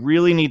 you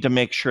really need to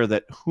make sure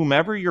that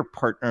whomever you're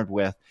partnered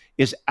with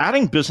is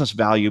adding business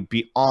value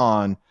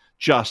beyond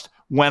just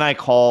when I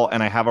call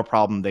and I have a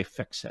problem, they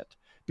fix it.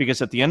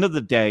 Because at the end of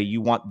the day,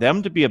 you want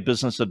them to be a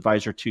business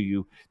advisor to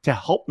you to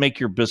help make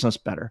your business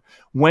better.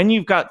 When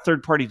you've got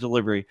third-party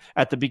delivery,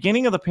 at the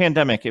beginning of the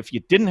pandemic, if you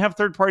didn't have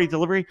third-party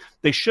delivery,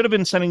 they should have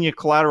been sending you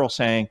collateral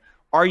saying,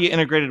 are you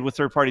integrated with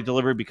third-party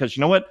delivery? Because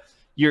you know what?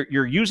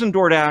 You're using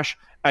DoorDash.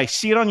 I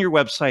see it on your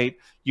website.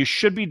 You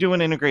should be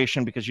doing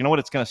integration because you know what?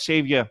 It's going to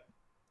save you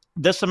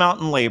this amount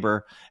in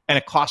labor, and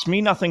it costs me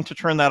nothing to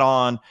turn that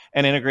on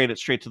and integrate it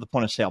straight to the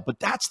point of sale.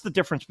 But that's the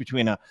difference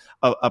between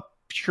a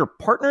pure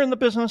partner in the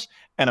business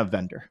and a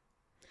vendor.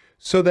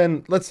 So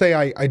then let's say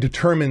I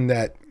determine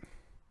that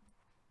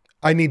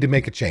I need to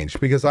make a change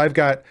because I've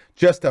got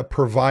just a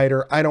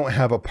provider. I don't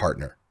have a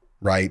partner,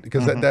 right?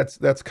 Because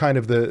that's kind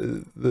of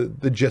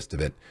the gist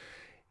of it.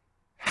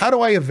 How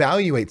do I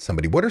evaluate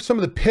somebody? What are some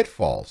of the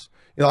pitfalls?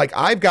 You know, like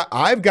I've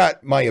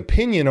got my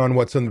opinion on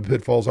what some of the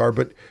pitfalls are,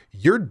 but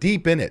you're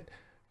deep in it,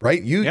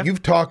 right?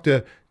 You've talked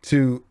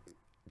to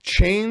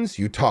chains,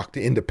 you talk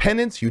to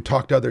independents, you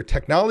talk to other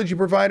technology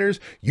providers.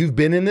 You've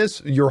been in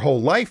this your whole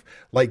life.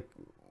 Like,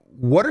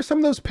 what are some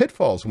of those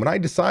pitfalls when I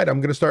decide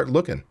I'm going to start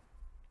looking?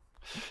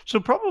 So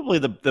probably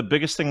the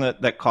biggest thing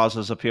that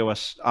causes a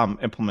POS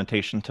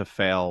implementation to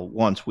fail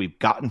once we've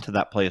gotten to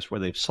that place where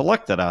they've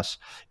selected us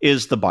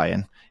is the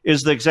buy-in,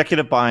 is the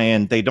executive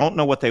buy-in. They don't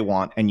know what they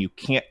want, and you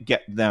can't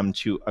get them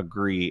to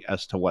agree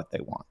as to what they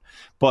want.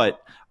 But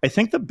I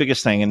think the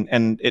biggest thing,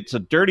 and it's a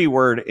dirty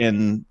word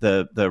in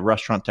the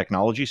restaurant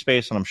technology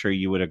space, and I'm sure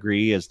you would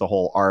agree, is the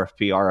whole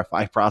RFP,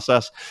 RFI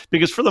process.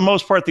 Because for the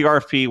most part, the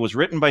RFP was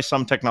written by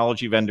some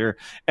technology vendor,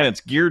 and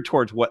it's geared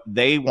towards what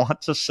they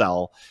want to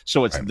sell.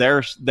 So it's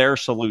their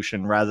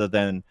solution rather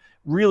than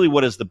really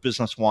what does the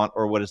business want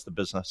or what does the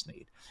business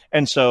need.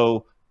 And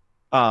so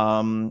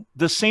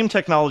the same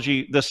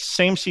technology, the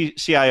same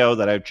CIO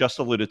that I just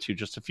alluded to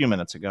just a few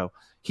minutes ago,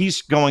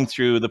 he's going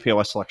through the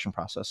POS selection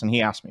process. And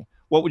he asked me,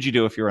 what would you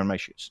do if you were in my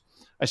shoes?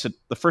 I said,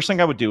 the first thing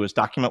I would do is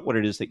document what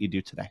it is that you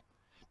do today.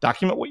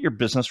 Document what your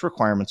business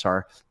requirements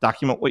are.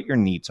 Document what your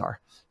needs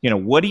are. You know,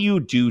 what do you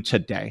do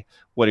today?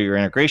 What are your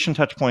integration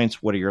touch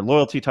points? What are your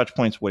loyalty touch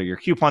points? What are your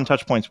coupon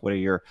touch points? What are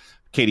your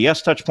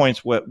KDS touch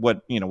points? What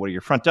are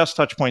your front desk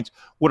touch points?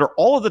 What are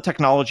all of the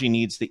technology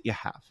needs that you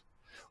have?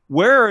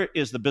 Where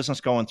is the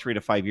business going 3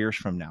 to 5 years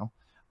from now?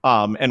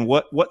 And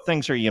what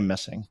things are you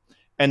missing?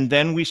 And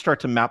then we start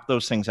to map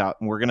those things out,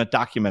 and we're going to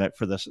document it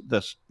for this,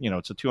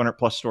 it's a 200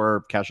 plus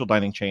store casual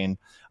dining chain.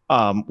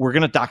 We're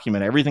going to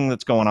document everything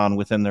that's going on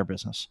within their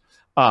business.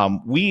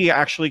 We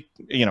actually,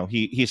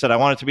 he said, I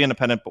want it to be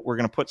independent, but we're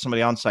going to put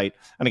somebody on site.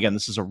 And again,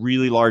 this is a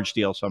really large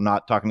deal, so I'm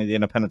not talking to the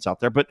independents out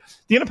there, but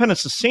the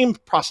independents, the same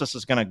process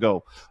is going to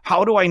go.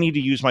 How do I need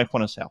to use my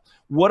point of sale?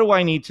 What do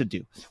I need to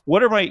do?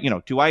 What are my,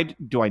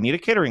 do I need a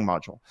catering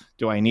module?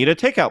 Do I need a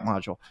takeout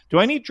module? Do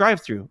I need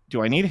drive-through?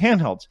 Do I need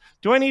handhelds?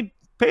 Do I need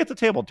pay at the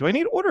table? Do I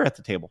need order at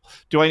the table?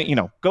 Do I,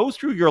 go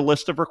through your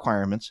list of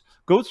requirements,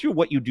 go through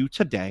what you do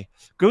today,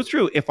 go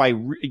through if I,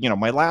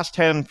 my last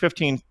 10,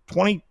 15,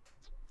 20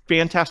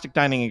 fantastic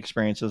dining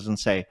experiences and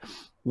say,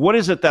 what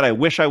is it that I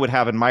wish I would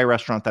have in my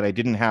restaurant that I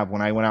didn't have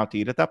when I went out to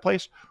eat at that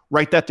place?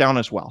 Write that down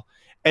as well.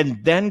 And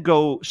then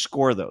go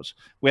score those.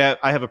 I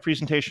have a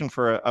presentation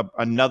for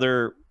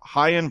another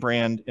high-end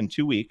brand in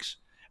 2 weeks,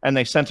 and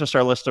they sent us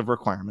our list of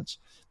requirements.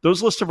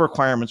 those lists of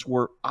requirements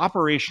were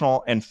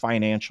operational and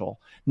financial,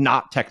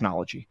 not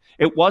technology.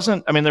 It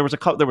wasn't, I mean, there was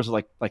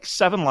like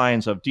 7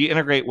 lines of, do you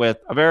integrate with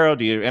Avero?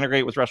 Do you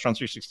integrate with Restaurant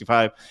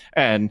 365?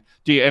 And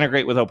do you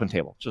integrate with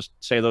OpenTable? Just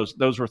say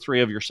those were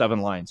 3 of your 7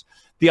 lines.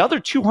 The other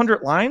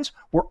 200 lines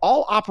were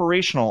all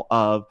operational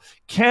of,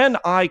 can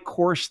I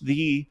course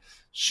the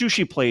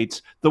sushi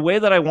plates the way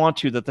that I want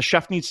to, that the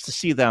chef needs to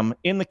see them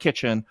in the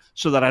kitchen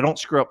so that I don't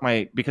screw up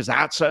because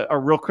that's a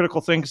real critical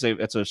thing, because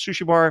it's a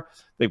sushi bar.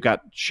 They've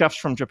got chefs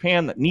from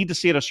Japan that need to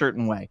see it a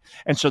certain way.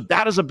 And so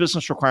that is a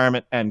business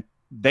requirement, and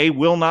they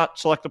will not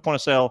select the point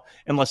of sale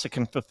unless it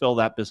can fulfill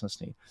that business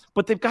need.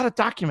 But they've got to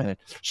document it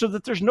so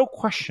that there's no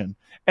question.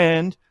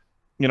 And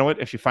you know what?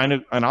 If you find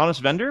an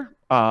honest vendor,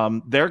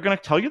 they're going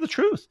to tell you the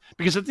truth,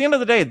 because at the end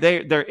of the day,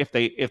 if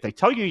they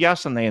tell you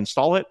yes and they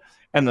install it,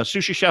 and the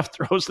sushi chef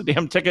throws the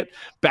damn ticket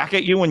back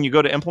at you when you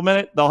go to implement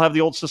it, they'll have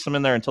the old system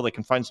in there until they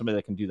can find somebody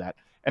that can do that.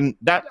 And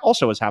that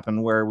also has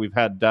happened where we've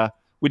had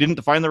we didn't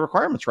define the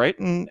requirements right,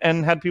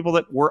 and had people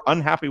that were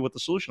unhappy with the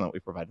solution that we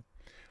provided.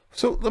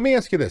 So let me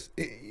ask you this,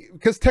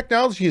 because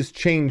technology has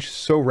changed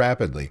so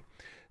rapidly.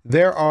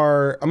 I'm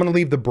going to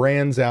leave the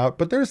brands out,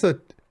 but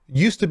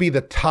used to be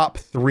the top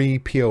 3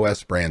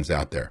 POS brands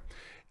out there.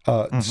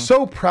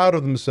 So proud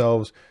of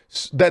themselves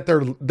that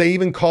they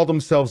even call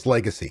themselves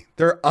legacy.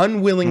 They're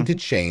unwilling to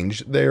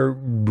change. They're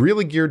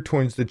really geared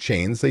towards the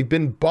chains. They've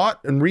been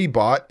bought and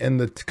rebought, and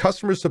the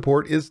customer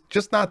support is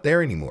just not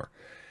there anymore.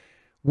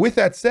 With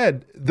that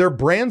said, they're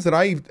brands that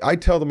I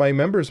tell to my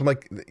members, I'm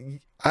like,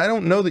 I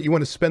don't know that you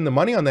want to spend the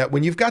money on that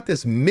when you've got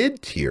this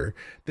mid-tier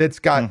that's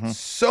got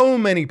so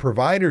many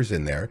providers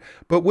in there.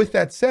 But with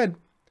that said,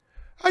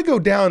 I go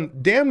down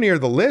damn near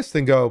the list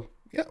and go,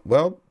 yeah,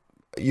 well,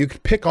 you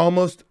could pick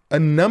almost a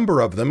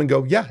number of them and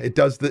go, yeah, it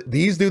does.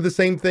 These do the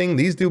same thing.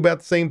 These do about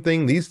the same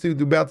thing. These two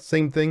do about the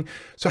same thing.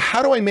 So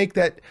how do I make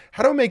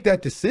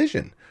that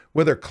decision?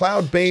 Whether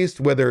cloud-based,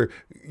 whether,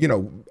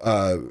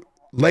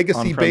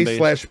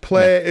 legacy-based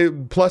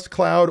 / plus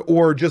cloud,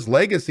 or just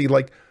legacy,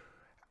 like,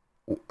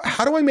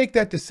 how do I make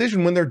that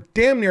decision when they're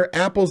damn near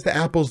apples to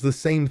apples, the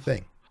same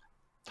thing?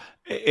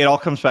 It all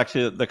comes back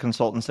to the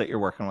consultants that you're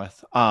working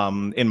with.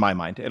 In my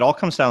mind, it all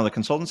comes down to the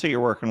consultants that you're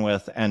working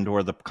with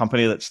or the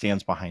company that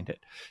stands behind it.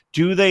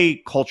 Do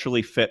they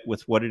culturally fit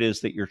with what it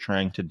is that you're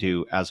trying to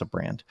do as a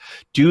brand?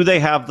 Do they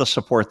have the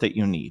support that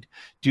you need?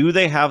 Do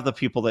they have the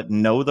people that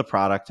know the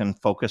product and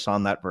focus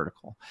on that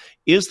vertical?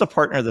 Is the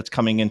partner that's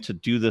coming in to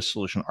do this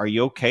solution, are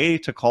you okay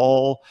to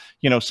call,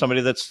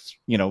 somebody that's,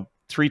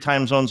 3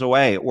 time zones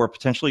away, or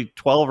potentially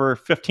 12 or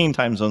 15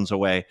 time zones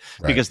away,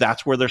 because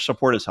that's where their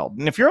support is held?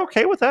 And if you're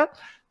okay with that,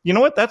 you know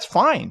what, that's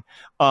fine.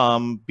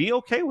 Be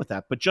okay with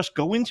that, but just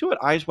go into it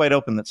eyes wide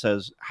open that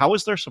says, how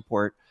is their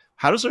support?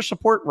 How does their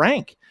support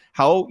rank?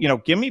 How,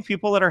 give me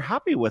people that are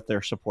happy with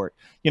their support.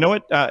 You know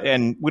what?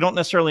 And we don't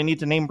necessarily need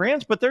to name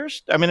brands, but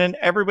and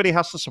everybody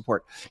has to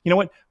support. You know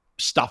what?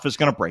 Stuff is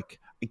going to break.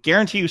 I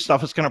guarantee you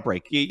stuff is going to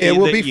break. It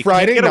will be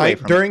Friday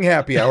night during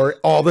happy hour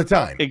all the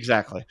time.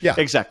 Exactly. Yeah,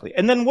 exactly.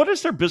 And then what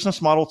is their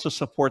business model to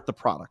support the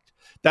product?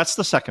 That's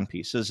the second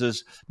piece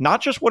is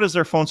not just what is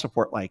their phone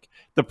support like.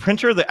 The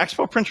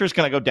Expo printer is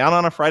going to go down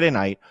on a Friday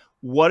night.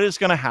 What is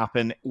going to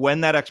happen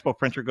when that Expo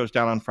printer goes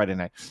down on Friday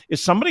night?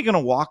 Is somebody going to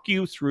walk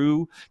you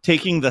through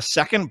taking the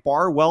second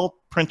Barwell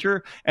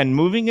printer and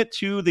moving it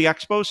to the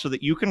Expo so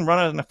that you can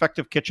run an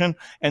effective kitchen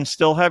and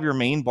still have your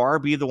main bar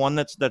be the one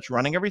that's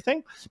running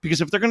everything? Because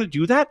if they're going to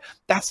do that,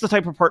 that's the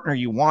type of partner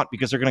you want,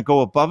 because they're going to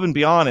go above and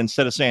beyond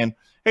instead of saying,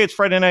 hey, it's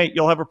Friday night,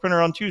 you'll have a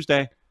printer on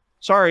Tuesday.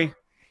 Sorry.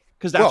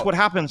 Because that's what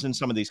happens in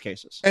some of these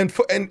cases. And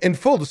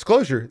full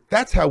disclosure,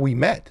 that's how we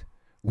met.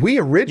 We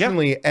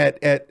originally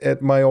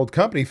at my old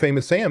company,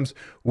 Famous Sam's,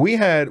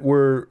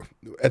 we're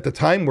at the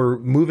time we're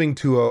moving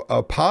to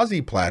a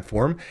POSI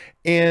platform,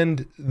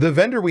 and the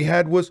vendor we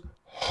had was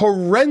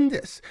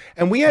horrendous.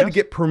 And we had to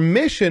get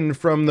permission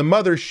from the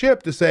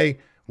mothership to say,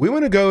 we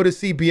want to go to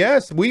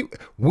CBS.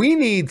 We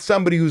need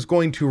somebody who's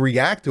going to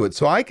react to it.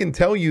 So I can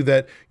tell you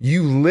that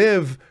you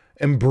live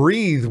and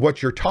breathe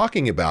what you're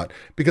talking about,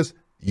 because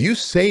you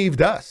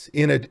saved us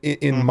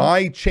in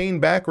my chain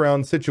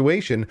background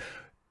situation.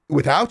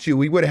 Without you,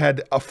 we would have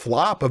had a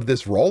flop of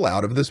this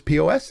rollout of this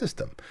POS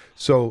system.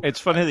 So it's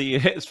funny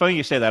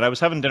you say that. I was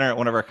having dinner at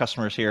one of our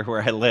customers here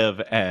where I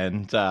live,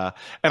 and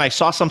I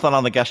saw something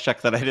on the guest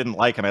check that I didn't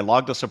like, and I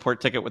logged a support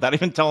ticket without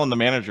even telling the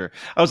manager.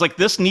 I was like,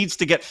 this needs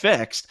to get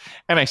fixed.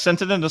 And I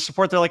sent it into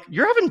support. They're like,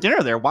 you're having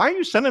dinner there. Why are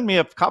you sending me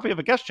a copy of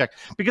a guest check?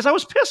 Because I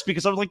was pissed,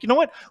 because I was like, you know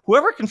what?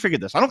 Whoever configured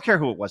this, I don't care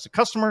who it was, the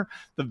customer,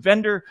 the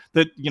vendor,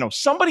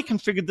 somebody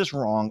configured this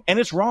wrong, and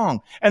it's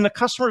wrong. And the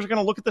customers are going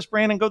to look at this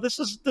brand and go, this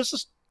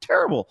is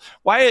terrible.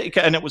 Why?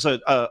 And it was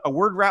a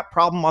word wrap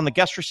problem on the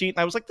guest receipt. And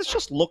I was like, this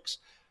just looks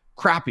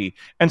crappy.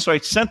 And so I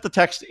sent the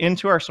text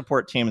into our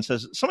support team and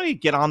says, somebody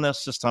get on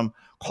this system,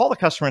 call the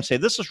customer and say,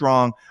 this is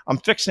wrong. I'm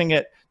fixing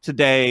it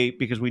today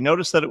because we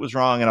noticed that it was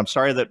wrong. And I'm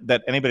sorry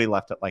that anybody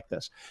left it like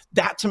this.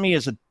 That to me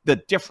is the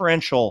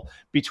differential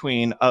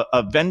between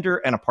a vendor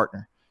and a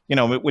partner.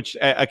 which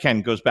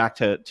again goes back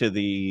to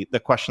the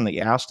question that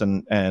you asked,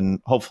 and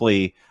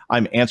hopefully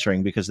I'm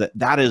answering, because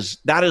that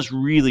is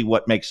really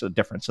what makes a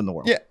difference in the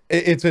world. Yeah,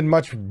 it's in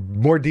much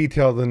more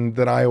detail than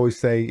I always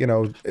say.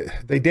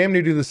 They damn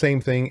near do the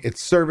same thing.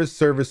 It's service,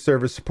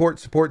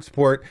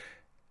 support,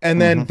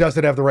 and then does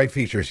it have the right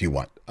features you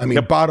want? I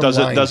mean, bottom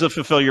line, does it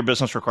fulfill your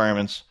business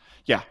requirements?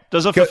 Yeah.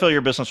 Does it fulfill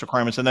your business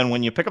requirements? And then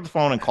when you pick up the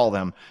phone and call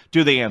them,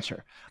 do they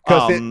answer?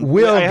 Because it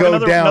will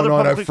go down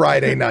on a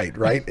Friday night,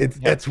 right?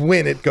 That's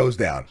when it goes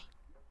down.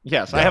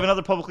 Yes. Yeah. I have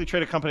another publicly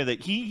traded company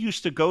that he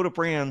used to go to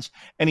brands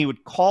and he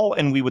would call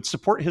and we would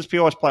support his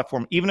POS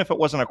platform, even if it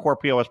wasn't a core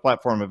POS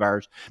platform of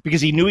ours, because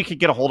he knew he could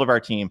get a hold of our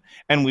team,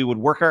 and we would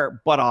work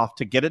our butt off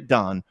to get it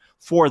done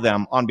for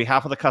them on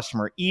behalf of the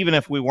customer, even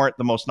if we weren't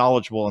the most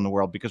knowledgeable in the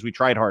world, because we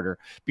tried harder,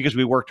 because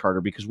we worked harder,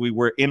 because we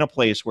were in a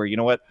place where,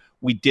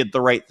 we did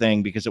the right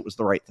thing because it was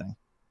the right thing.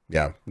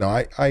 Yeah, no,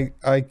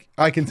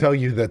 I can tell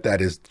you that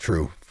is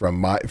true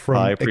from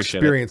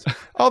experience.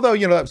 Although,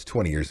 that was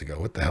 20 years ago.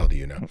 What the hell do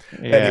you know?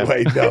 Yeah.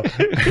 Anyway, no,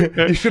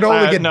 you should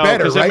only get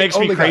better, right? It makes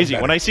me crazy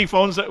when I see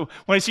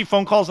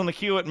phone calls on the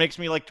queue. It makes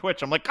me like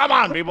twitch. I'm like, come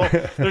on, people.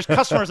 There's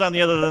customers on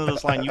the other end of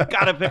this line. You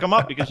got to pick them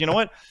up, because you know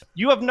what?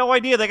 You have no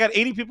idea. They got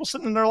 80 people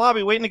sitting in their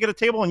lobby waiting to get a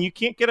table, and you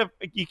can't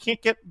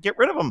get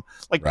rid of them.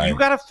 Like, right. You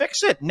got to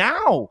fix it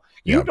now.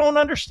 You don't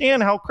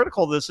understand how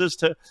critical this is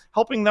to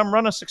helping them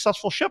run a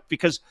successful ship,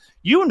 because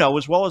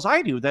as well as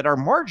I do that our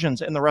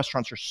margins in the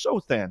restaurants are so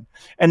thin,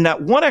 and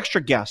that one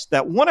extra guest,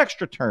 that one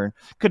extra turn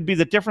could be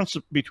the difference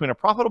between a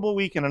profitable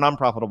week and an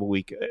unprofitable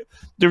week. The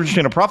difference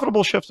between a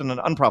profitable shift and an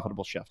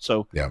unprofitable shift.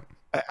 So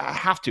I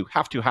have to.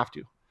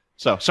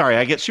 So sorry,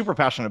 I get super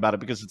passionate about it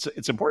because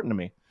it's important to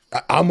me.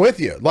 I'm with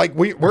you. Like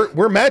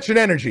we're matching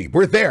energy.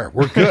 We're there.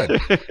 We're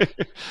good.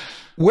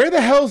 Where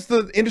the hell's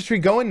the industry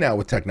going now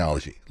with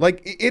technology?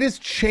 Like, it has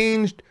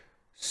changed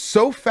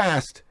so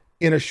fast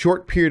in a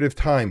short period of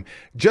time.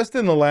 Just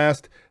in the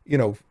last,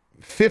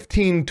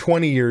 15,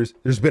 20 years,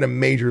 there's been a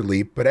major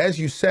leap. But as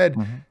you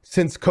said,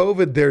 since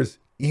COVID, there's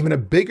even a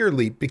bigger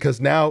leap,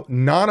 because now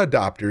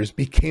non-adopters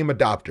became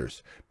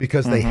adopters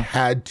because they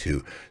had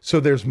to. So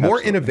there's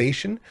more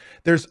innovation.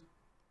 There's,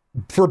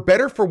 for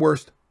better, for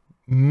worse,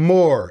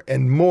 more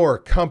and more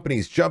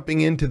companies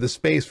jumping into the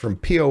space, from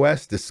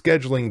POS to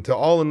scheduling to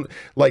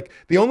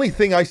the only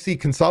thing I see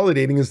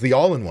consolidating is the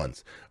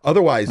all-in-ones.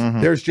 Otherwise,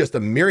 there's just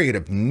a myriad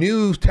of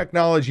new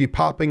technology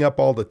popping up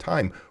all the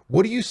time.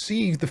 What do you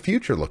see the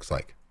future looks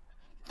like?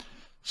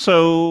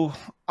 So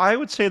I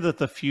would say that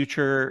the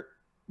future,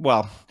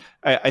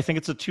 I think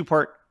it's a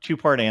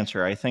two-part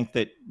answer. I think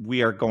that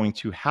we are going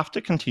to have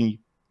to continue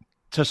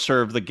to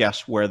serve the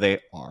guests where they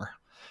are.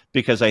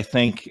 Because I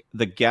think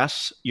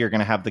you're going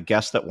to have the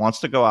guest that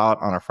wants to go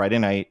out on a Friday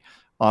night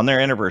on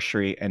their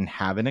anniversary and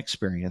have an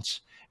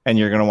experience. And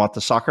you're going to want the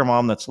soccer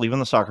mom that's leaving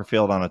the soccer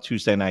field on a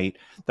Tuesday night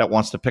that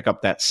wants to pick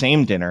up that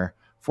same dinner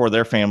for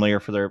their family or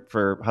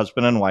for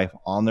husband and wife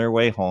on their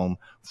way home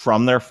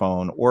from their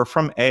phone, or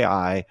from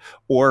AI,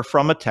 or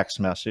from a text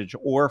message,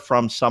 or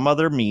from some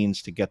other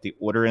means to get the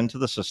order into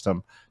the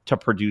system to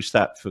produce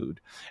that food.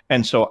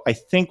 And so I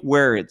think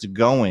where it's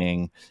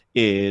going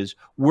is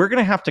we're going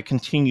to have to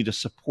continue to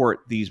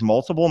support these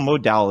multiple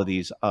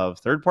modalities of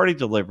third-party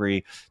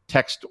delivery,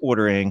 text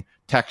ordering,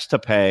 text to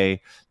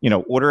pay,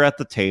 order at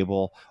the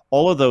table,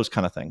 all of those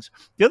kind of things.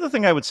 The other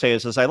thing I would say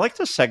is I like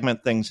to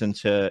segment things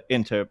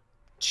into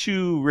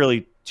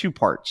two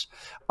parts.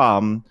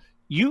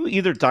 You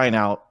either dine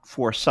out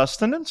for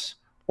sustenance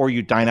or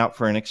you dine out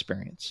for an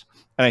experience.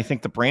 And I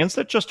think the brands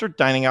that just are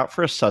dining out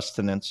for a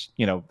sustenance,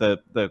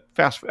 the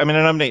fast, I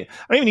don't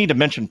even need to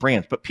mention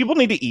brands, but people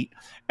need to eat,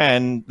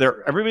 and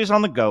everybody's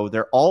on the go.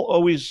 They're all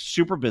always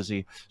super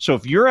busy. So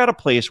if you're at a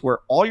place where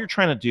all you're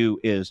trying to do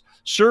is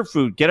serve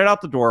food, get it out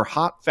the door,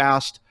 hot,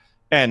 fast,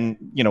 and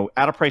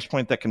at a price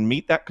point that can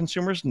meet that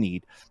consumer's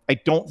need, I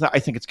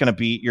think it's going to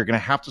be, you're going to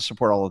have to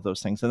support all of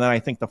those things. And then I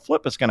think the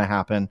flip is going to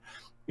happen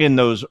in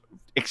those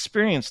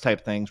experience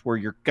type things, where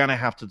you're going to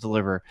have to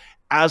deliver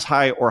as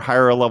high or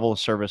higher a level of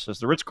service as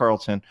the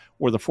Ritz-Carlton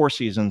or the Four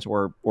Seasons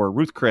or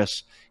Ruth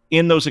Chris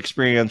in those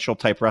experiential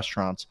type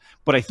restaurants.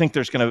 But I think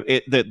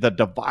the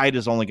divide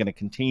is only going to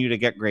continue to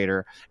get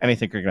greater. And I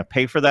think you're going to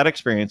pay for that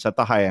experience at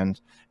the high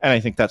end. And I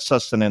think that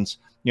sustenance,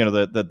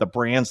 the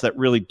brands that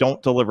really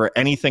don't deliver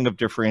anything of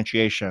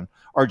differentiation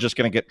are just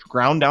going to get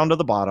ground down to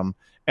the bottom.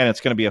 And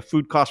it's going to be a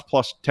food cost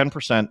plus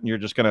 10%. And you're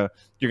going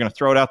to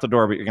throw it out the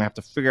door, but you're going to have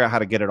to figure out how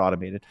to get it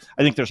automated.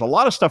 I think there's a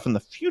lot of stuff in the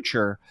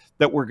future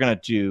that we're going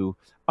to do.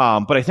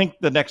 But I think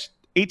the next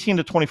 18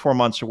 to 24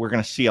 months, we're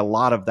going to see a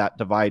lot of that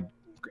divide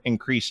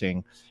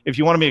increasing. If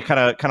you want me to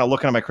kind of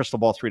looking at my crystal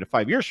ball 3 to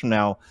 5 years from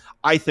now,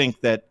 I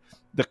think that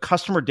the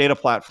customer data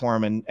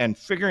platform and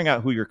figuring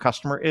out who your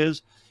customer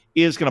is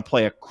going to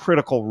play a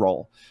critical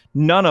role.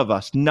 None of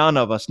us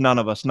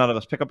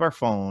pick up our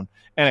phone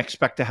and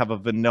expect to have a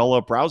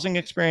vanilla browsing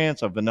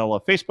experience, a vanilla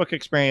Facebook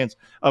experience,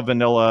 a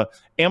vanilla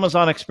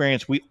Amazon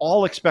experience. We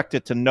all expect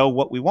it to know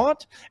what we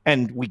want,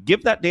 and we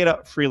give that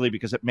data freely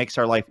because it makes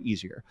our life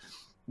easier.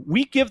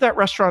 We give that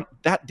restaurant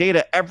that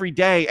data every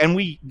day, and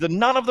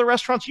none of the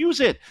restaurants use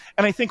it.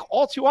 And I think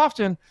all too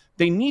often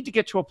they need to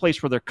get to a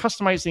place where they're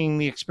customizing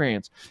the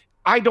experience.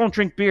 I don't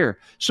drink beer.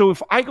 So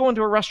if I go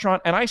into a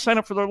restaurant and I sign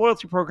up for their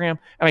loyalty program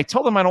and I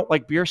tell them I don't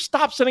like beer,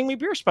 stop sending me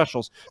beer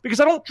specials because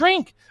I don't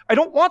drink. I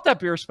don't want that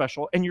beer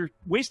special. And you're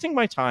wasting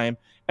my time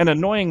and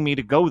annoying me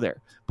to go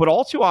there. But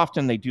all too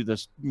often they do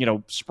this,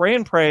 spray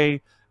and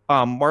pray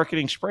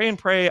marketing, spray and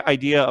pray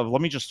idea of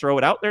let me just throw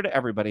it out there to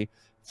everybody.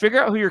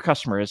 Figure out who your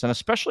customer is. And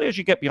especially as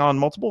you get beyond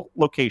multiple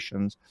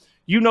locations,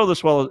 you know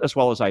this as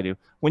well as I do.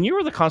 When you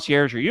were the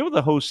concierge or you were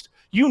the host,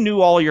 you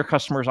knew all your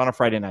customers on a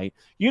Friday night.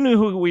 You knew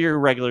who your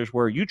regulars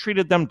were. You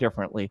treated them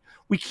differently.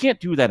 We can't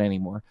do that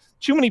anymore.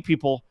 Too many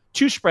people,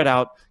 too spread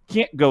out,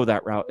 can't go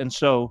that route. And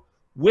so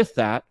with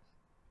that,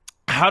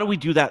 how do we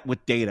do that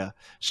with data?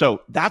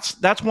 So that's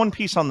one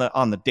piece on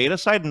the data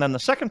side. And then the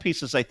second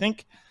piece is I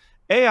think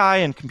AI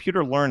and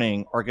computer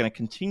learning are going to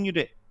continue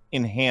to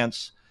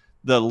enhance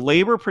the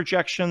labor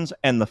projections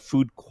and the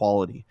food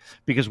quality.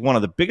 Because one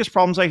of the biggest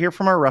problems I hear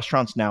from our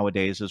restaurants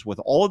nowadays is with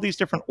all of these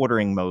different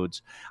ordering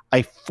modes,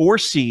 I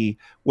foresee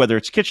whether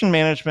it's kitchen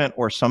management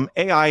or some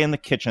AI in the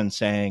kitchen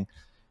saying,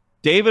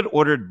 David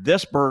ordered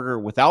this burger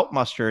without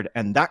mustard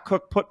and that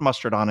cook put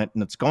mustard on it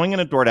and it's going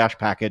in a DoorDash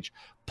package.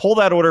 Pull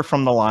that order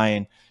from the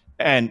line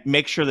and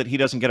make sure that he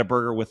doesn't get a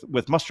burger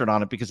with mustard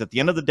on it, because at the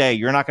end of the day,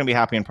 you're not going to be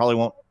happy and probably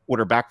won't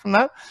order back from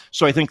that.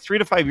 So I think 3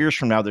 to 5 years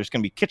from now, there's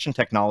going to be kitchen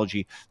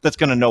technology that's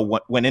going to know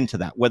what went into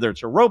that, whether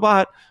it's a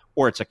robot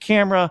or it's a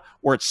camera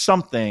or it's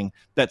something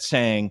that's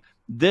saying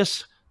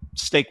this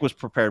steak was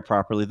prepared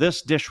properly,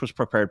 this dish was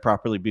prepared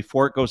properly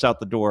before it goes out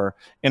the door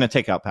in a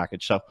takeout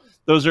package. So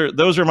those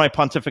are my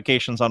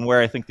pontifications on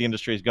where I think the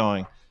industry is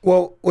going.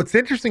 Well, what's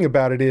interesting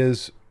about it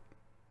is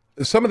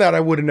some of that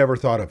I would have never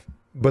thought of.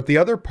 But the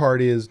other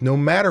part is no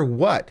matter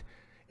what,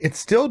 it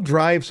still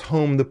drives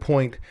home the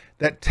point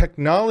that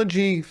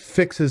technology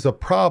fixes a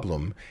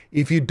problem.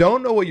 If you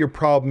don't know what your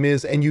problem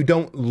is and you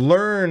don't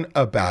learn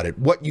about it,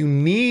 what you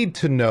need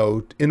to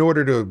know in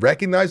order to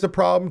recognize a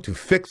problem, to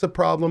fix a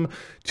problem,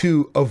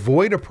 to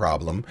avoid a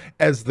problem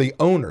as the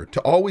owner, to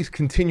always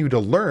continue to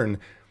learn,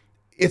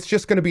 it's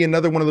just going to be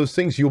another one of those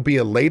things. You'll be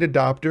a late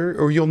adopter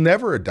or you'll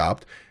never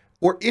adopt.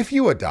 Or if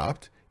you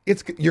adopt,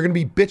 you're going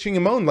to be bitching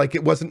and moan like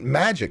it wasn't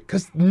magic,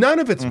 because none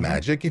of it's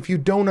magic if you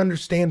don't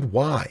understand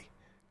why.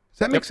 Does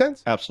that make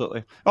sense?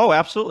 Absolutely. Oh,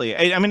 absolutely.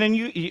 I mean,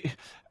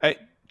 and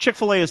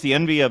Chick-fil-A is the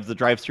envy of the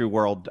drive-through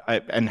world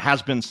and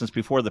has been since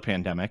before the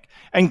pandemic.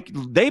 And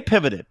they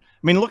pivoted. I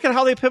mean, look at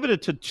how they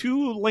pivoted to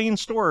 2-lane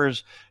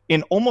stores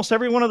in almost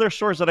every one of their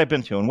stores that I've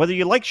been to. And whether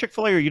you like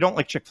Chick-fil-A or you don't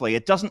like Chick-fil-A,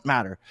 it doesn't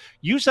matter.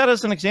 Use that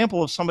as an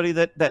example of somebody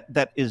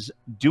that is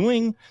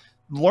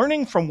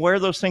learning from where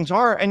those things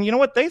are. And you know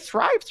what? They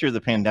thrived through the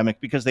pandemic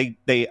because they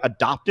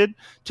adopted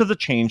to the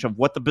change of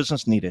what the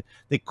business needed.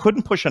 They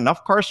couldn't push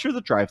enough cars through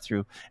the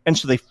drive-through. And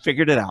so they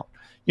figured it out,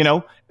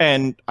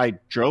 and I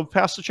drove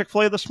past the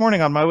Chick-fil-A this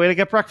morning on my way to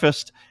get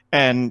breakfast.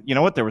 And you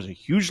know what? There was a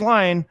huge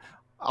line,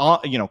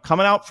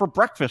 coming out for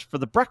breakfast, for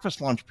the breakfast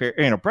lunch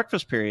period,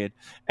 breakfast period.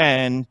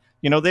 And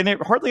they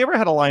hardly ever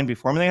had a line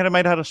before. I mean, they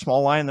might have had a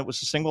small line that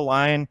was a single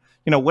line,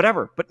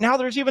 whatever. But now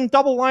there's even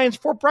double lines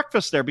for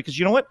breakfast there because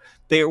you know what?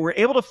 They were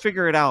able to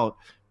figure it out.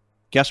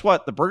 Guess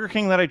what? The Burger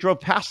King that I drove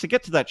past to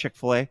get to that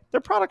Chick-fil-A, their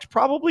product's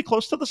probably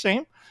close to the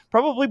same,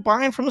 probably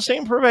buying from the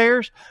same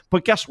purveyors.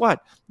 But guess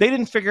what? They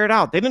didn't figure it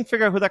out. They didn't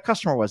figure out who that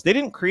customer was. They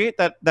didn't create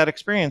that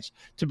experience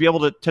to be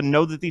able to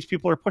know that these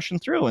people are pushing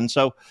through. And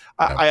so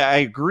I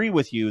agree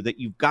with you that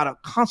you've got to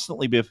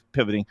constantly be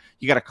pivoting.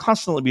 You got to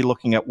constantly be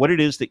looking at what it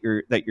is that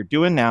you're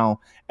doing now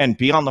and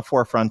be on the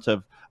forefront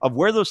of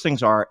where those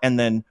things are, and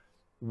then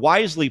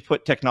wisely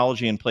put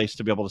technology in place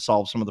to be able to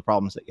solve some of the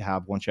problems that you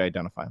have once you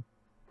identify them.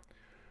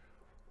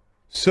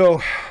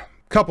 So,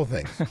 couple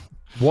things.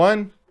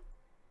 One,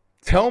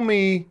 tell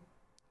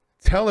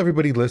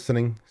everybody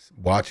listening,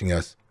 watching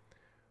us,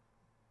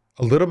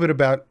 a little bit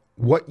about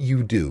what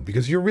you do,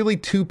 because you're really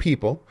two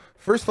people.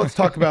 First, let's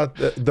talk about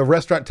the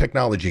restaurant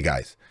technology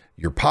guys,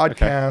 your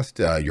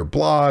podcast, your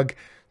blog.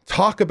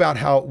 Talk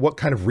about what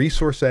kind of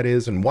resource that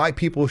is and why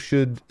people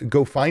should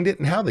go find it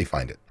and how they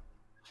find it.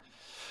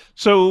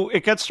 So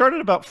it got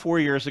started about 4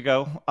 years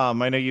ago. I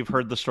know you've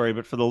heard the story,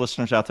 but for the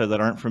listeners out there that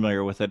aren't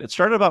familiar with it, it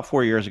started about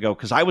 4 years ago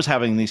because I was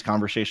having these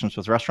conversations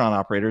with restaurant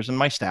operators and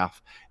my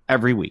staff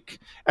every week.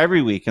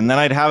 And then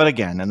I'd have it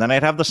again. And then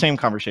I'd have the same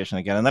conversation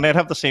again. And then I'd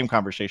have the same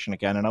conversation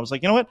again. And I was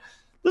like, you know what?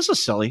 This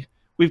is silly.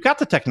 We've got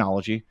the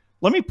technology.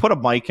 Let me put a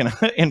mic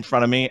in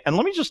front of me and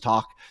let me just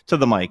talk to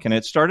the mic. And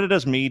it started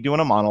as me doing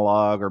a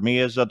monologue or me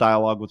as a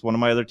dialogue with one of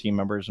my other team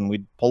members, and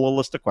we'd pull a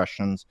list of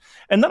questions.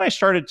 And then I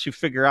started to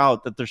figure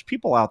out that there's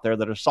people out there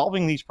that are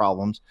solving these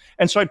problems.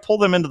 And so I'd pull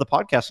them into the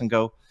podcast and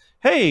go,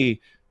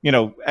 hey,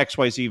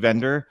 XYZ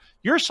vendor,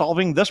 you're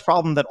solving this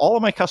problem that all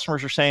of my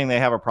customers are saying they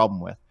have a problem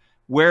with.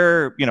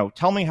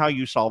 Tell me how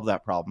you solve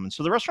that problem. And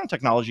so the Restaurant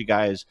Technology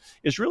Guys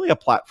is really a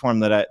platform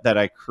that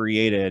I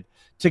created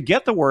to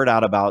get the word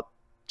out about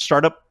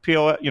startup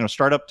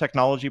startup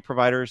technology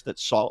providers that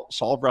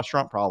solve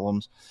restaurant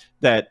problems.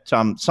 That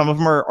some of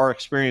them are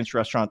experienced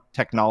restaurant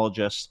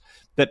technologists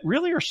that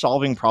really are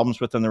solving problems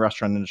within the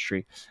restaurant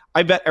industry.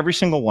 I vet every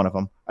single one of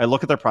them. I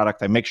look at their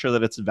product. I make sure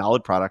that it's a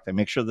valid product. I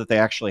make sure that they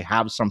actually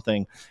have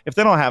something. If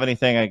they don't have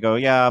anything, I go,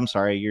 yeah, I'm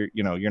sorry,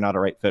 you're not a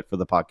right fit for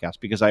the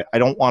podcast, because I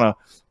don't want to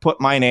put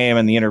my name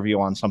and the interview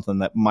on something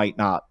that might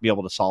not be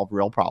able to solve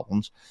real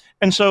problems.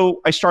 And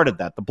so I started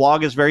that. The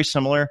blog is very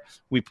similar.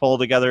 We pull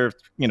together,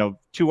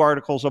 2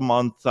 articles a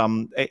month,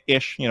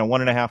 ish,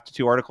 1.5 to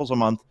 2 articles a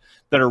month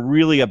that are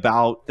really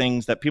about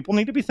things that people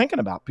need to be thinking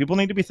about. People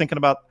need to be thinking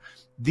about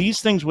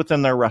these things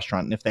within their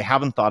restaurant. And if they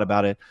haven't thought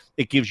about it,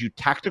 it gives you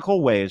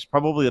tactical ways.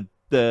 Probably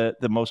the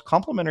most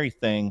complimentary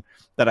thing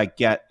that I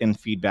get in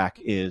feedback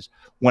is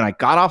when I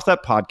got off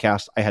that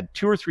podcast, I had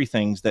 2 or 3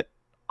 things that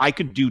I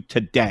could do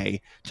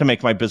today to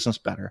make my business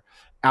better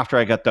after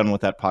I got done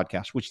with that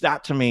podcast, which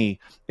that to me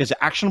is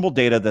actionable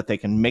data that they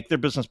can make their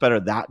business better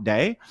that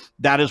day.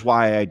 That is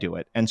why I do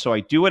it. And so I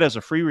do it as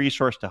a free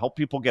resource to help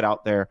people get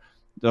out there.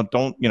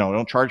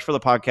 Don't charge for the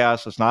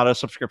podcast. It's not a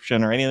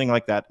subscription or anything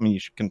like that. I mean,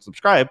 you can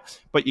subscribe,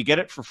 but you get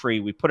it for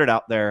free. We put it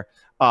out there,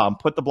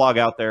 put the blog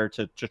out there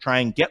to try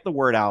and get the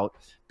word out,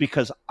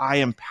 because I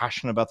am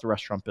passionate about the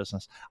restaurant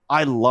business.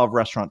 I love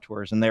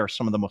restaurateurs, and they are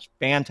some of the most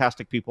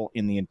fantastic people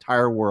in the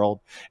entire world.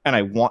 And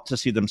I want to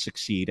see them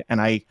succeed.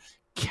 And I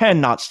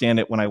cannot stand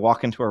it when I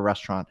walk into a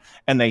restaurant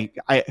and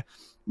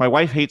my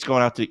wife hates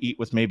going out to eat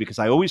with me, because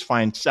I always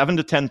find 7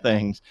 to 10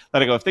 things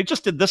that I go, if they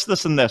just did this,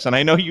 this, and this, and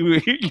I know you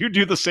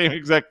do the same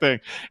exact thing,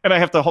 and I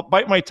have to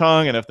bite my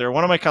tongue. And if they're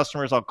one of my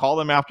customers, I'll call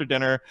them after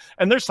dinner.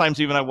 And there's times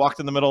even I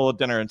walked in the middle of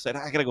dinner and said,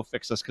 I got to go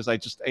fix this because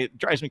it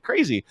drives me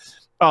crazy.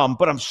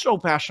 But I'm so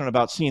passionate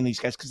about seeing these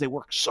guys because they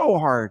work so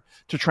hard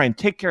to try and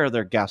take care of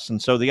their guests.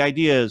 And so the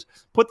idea is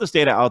put this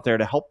data out there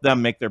to help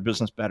them make their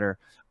business better.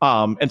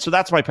 And so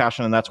that's my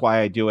passion, and that's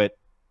why I do it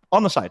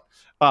on the side.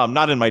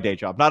 Not in my day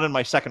job, not in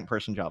my second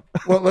person job.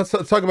 Well, let's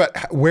talk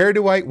about where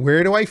do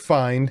I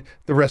find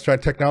the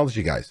Restaurant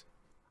Technology Guys?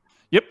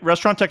 Yep,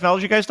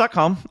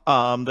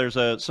 restauranttechnologyguys.com. There's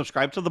a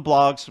subscribe to the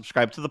blog,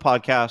 subscribe to the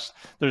podcast.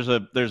 There's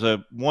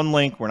a one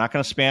link. We're not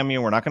going to spam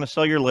you. We're not going to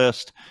sell your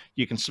list.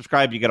 You can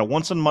subscribe. You get a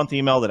once a month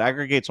email that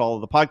aggregates all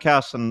of the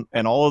podcasts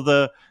and all of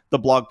the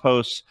blog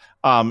posts.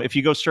 If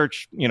you go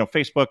search,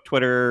 Facebook,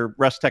 Twitter,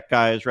 Tech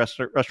Guys,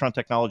 Restaurant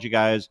Technology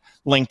Guys,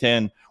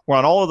 LinkedIn, we're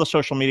on all of the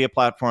social media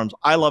platforms.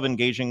 I love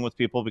engaging with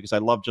people because I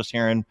love just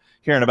hearing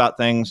about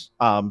things.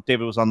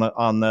 David was on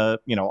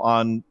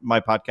my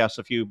podcast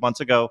a few months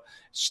ago,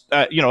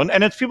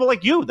 and it's people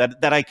like you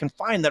that I can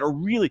find that are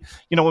really,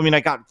 I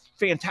got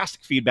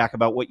fantastic feedback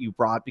about what you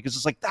brought, because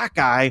it's like, that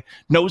guy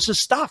knows his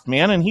stuff,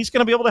 man, and he's going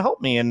to be able to help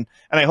me. And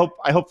I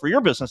hope for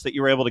your business that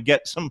you were able to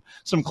get some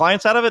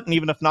clients out of it. And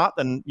even if not,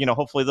 then,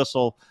 hopefully this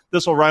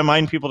will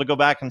remind people to go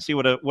back and see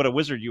what a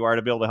wizard you are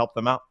to be able to help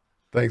them out.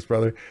 Thanks,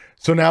 brother.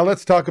 So now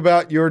let's talk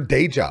about your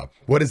day job.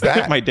 What is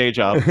that? My day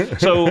job.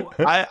 So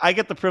I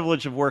get the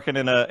privilege of working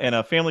in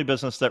a family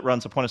business that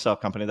runs a point of sale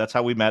company. That's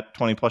how we met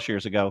 20 plus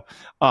years ago.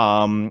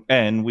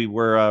 And we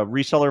were a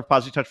reseller of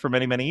PosiTouch for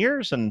many, many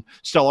years, and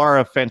still are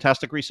a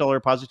fantastic reseller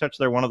of PosiTouch.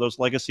 They're one of those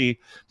legacy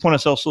point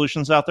of sale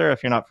solutions out there,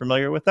 if you're not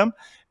familiar with them.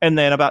 And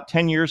then about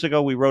 10 years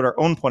ago, we wrote our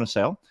own point of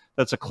sale.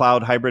 That's a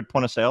cloud hybrid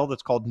point of sale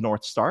that's called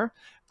North Star.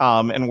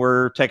 And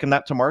we're taking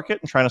that to market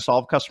and trying to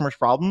solve customers'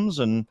 problems.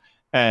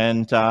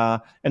 And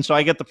so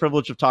I get the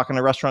privilege of talking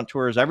to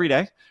restaurateurs every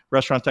day,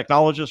 restaurant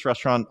technologists,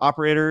 restaurant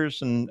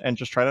operators, and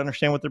just try to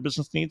understand what their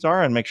business needs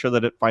are and make sure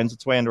that it finds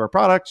its way into our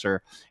products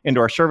or into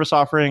our service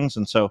offerings.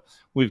 And so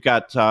we've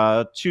got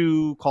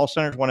 2 call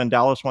centers, one in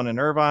Dallas, one in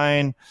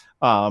Irvine,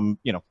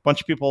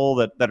 bunch of people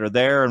that are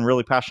there and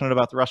really passionate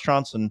about the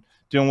restaurants and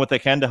doing what they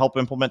can to help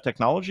implement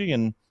technology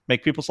and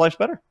make people's lives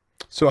better.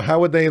 So how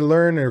would they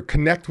learn or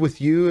connect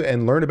with you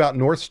and learn about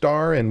North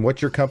Star and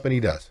what your company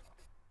does?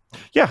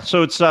 Yeah,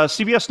 so it's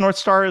CBS North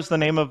Star is the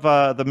name of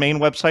the main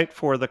website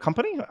for the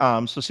company. So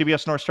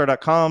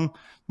cbsnorthstar.com.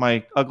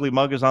 My ugly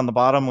mug is on the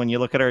bottom when you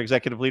look at our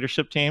executive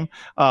leadership team,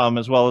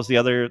 as well as the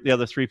other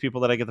 3 people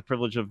that I get the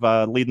privilege of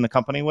leading the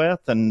company with.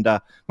 And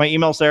my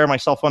email's there, my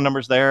cell phone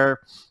number's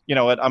there.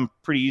 I'm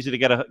pretty easy to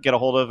get a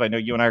hold of. I know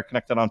you and I are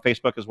connected on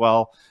Facebook as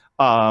well.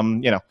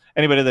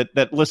 Anybody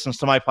that listens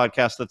to my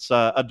podcast that's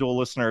a dual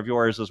listener of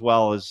yours as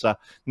well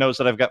knows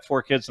that I've got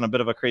 4 kids and a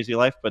bit of a crazy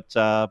life,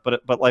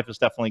 but life is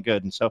definitely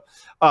good. And so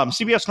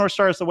CBS North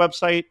Star is the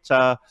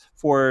website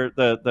for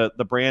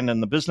the brand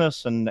and the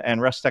business, and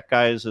Tech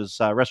Guys is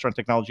Restaurant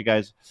Technology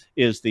Guys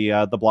is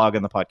the blog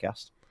and the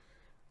podcast.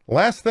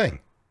 Last thing,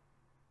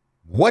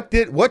 what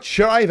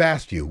should I have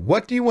asked you?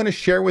 What do you want to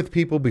share with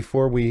people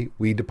before we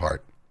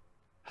depart?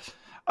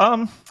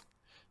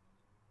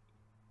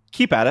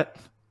 Keep at it.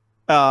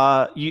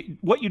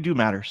 What you do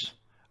matters,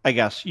 I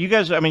guess. You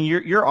guys,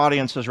 your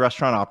audience is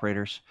restaurant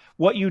operators.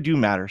 What you do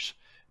matters.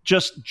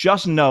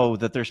 Just know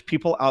that there's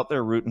people out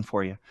there rooting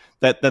for you,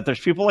 that there's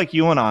people like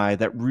you and I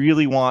that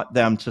really want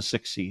them to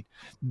succeed.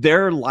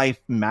 Their life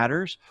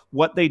matters.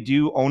 What they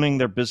do owning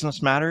their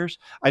business matters.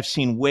 I've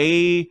seen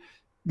way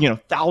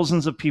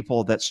thousands of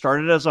people that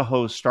started as a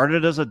host,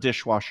 started as a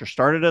dishwasher,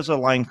 started as a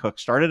line cook,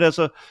 started as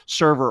a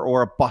server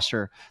or a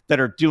busser that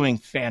are doing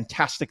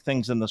fantastic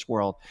things in this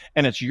world.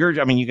 And it's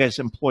you guys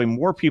employ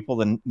more people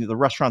than the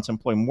restaurants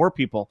employ more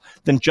people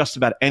than just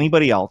about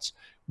anybody else.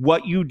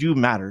 What you do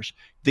matters.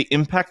 The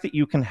impact that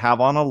you can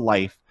have on a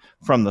life,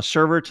 from the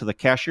server to the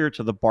cashier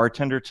to the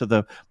bartender to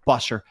the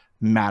busser,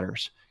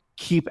 matters.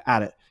 Keep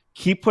at it.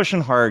 Keep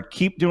pushing hard.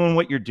 Keep doing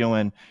what you're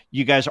doing.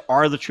 You guys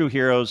are the true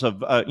heroes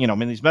of,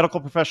 these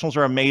medical professionals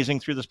are amazing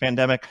through this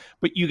pandemic,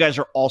 but you guys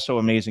are also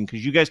amazing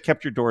because you guys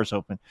kept your doors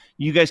open.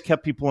 You guys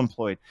kept people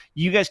employed.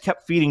 You guys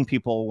kept feeding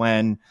people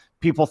when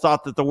people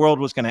thought that the world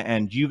was going to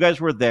end. You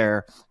guys were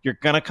there. You're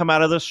going to come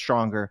out of this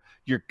stronger.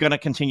 You're going to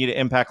continue to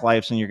impact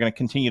lives, and you're going to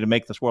continue to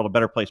make this world a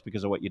better place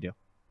because of what you do.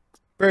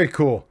 Very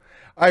cool.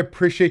 I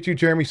appreciate you,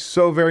 Jeremy,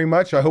 so very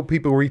much. I hope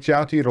people reach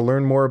out to you to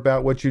learn more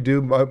about what you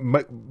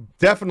do.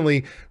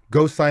 Definitely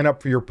go sign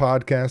up for your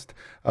podcast,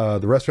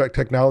 the Restaurant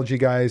Technology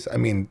Guys. I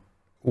mean,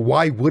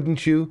 why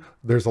wouldn't you?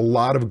 There's a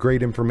lot of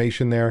great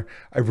information there.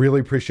 I really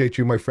appreciate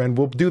you, my friend.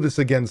 We'll do this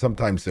again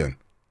sometime soon.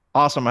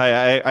 Awesome.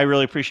 I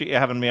really appreciate you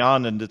having me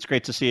on, and it's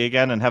great to see you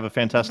again, and have a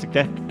fantastic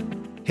day.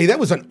 Hey, that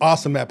was an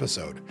awesome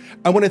episode.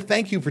 I want to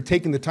thank you for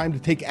taking the time to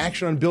take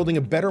action on building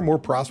a better, more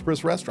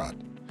prosperous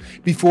restaurant.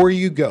 Before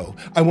you go,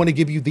 I want to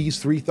give you these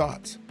 3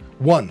 thoughts.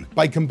 1,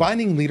 by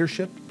combining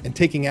leadership and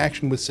taking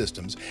action with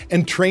systems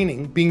and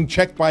training being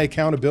checked by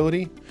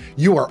accountability,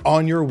 you are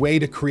on your way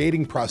to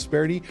creating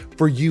prosperity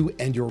for you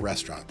and your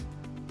restaurant.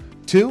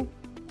 2,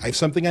 I have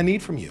something I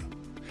need from you.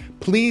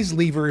 Please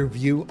leave a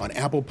review on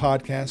Apple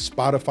Podcasts,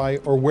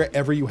 Spotify, or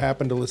wherever you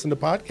happen to listen to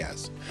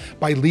podcasts.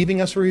 By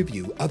leaving us a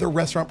review, other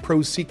restaurant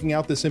pros seeking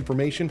out this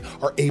information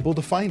are able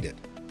to find it.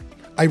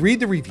 I read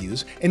the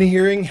reviews, and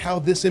hearing how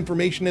this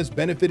information has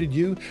benefited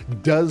you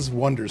does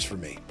wonders for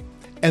me.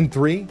 And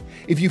 3,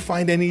 if you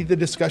find any of the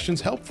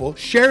discussions helpful,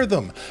 share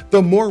them.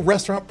 The more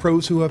restaurant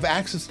pros who have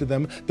access to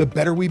them, the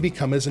better we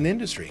become as an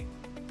industry.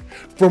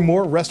 For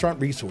more restaurant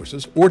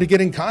resources or to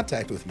get in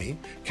contact with me,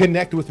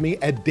 connect with me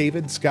at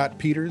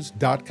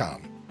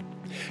davidscottpeters.com.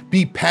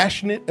 Be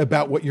passionate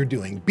about what you're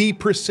doing. Be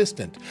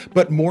persistent,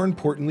 but more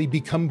importantly,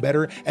 become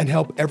better and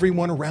help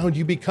everyone around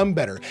you become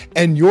better.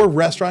 And your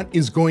restaurant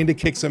is going to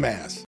kick some ass.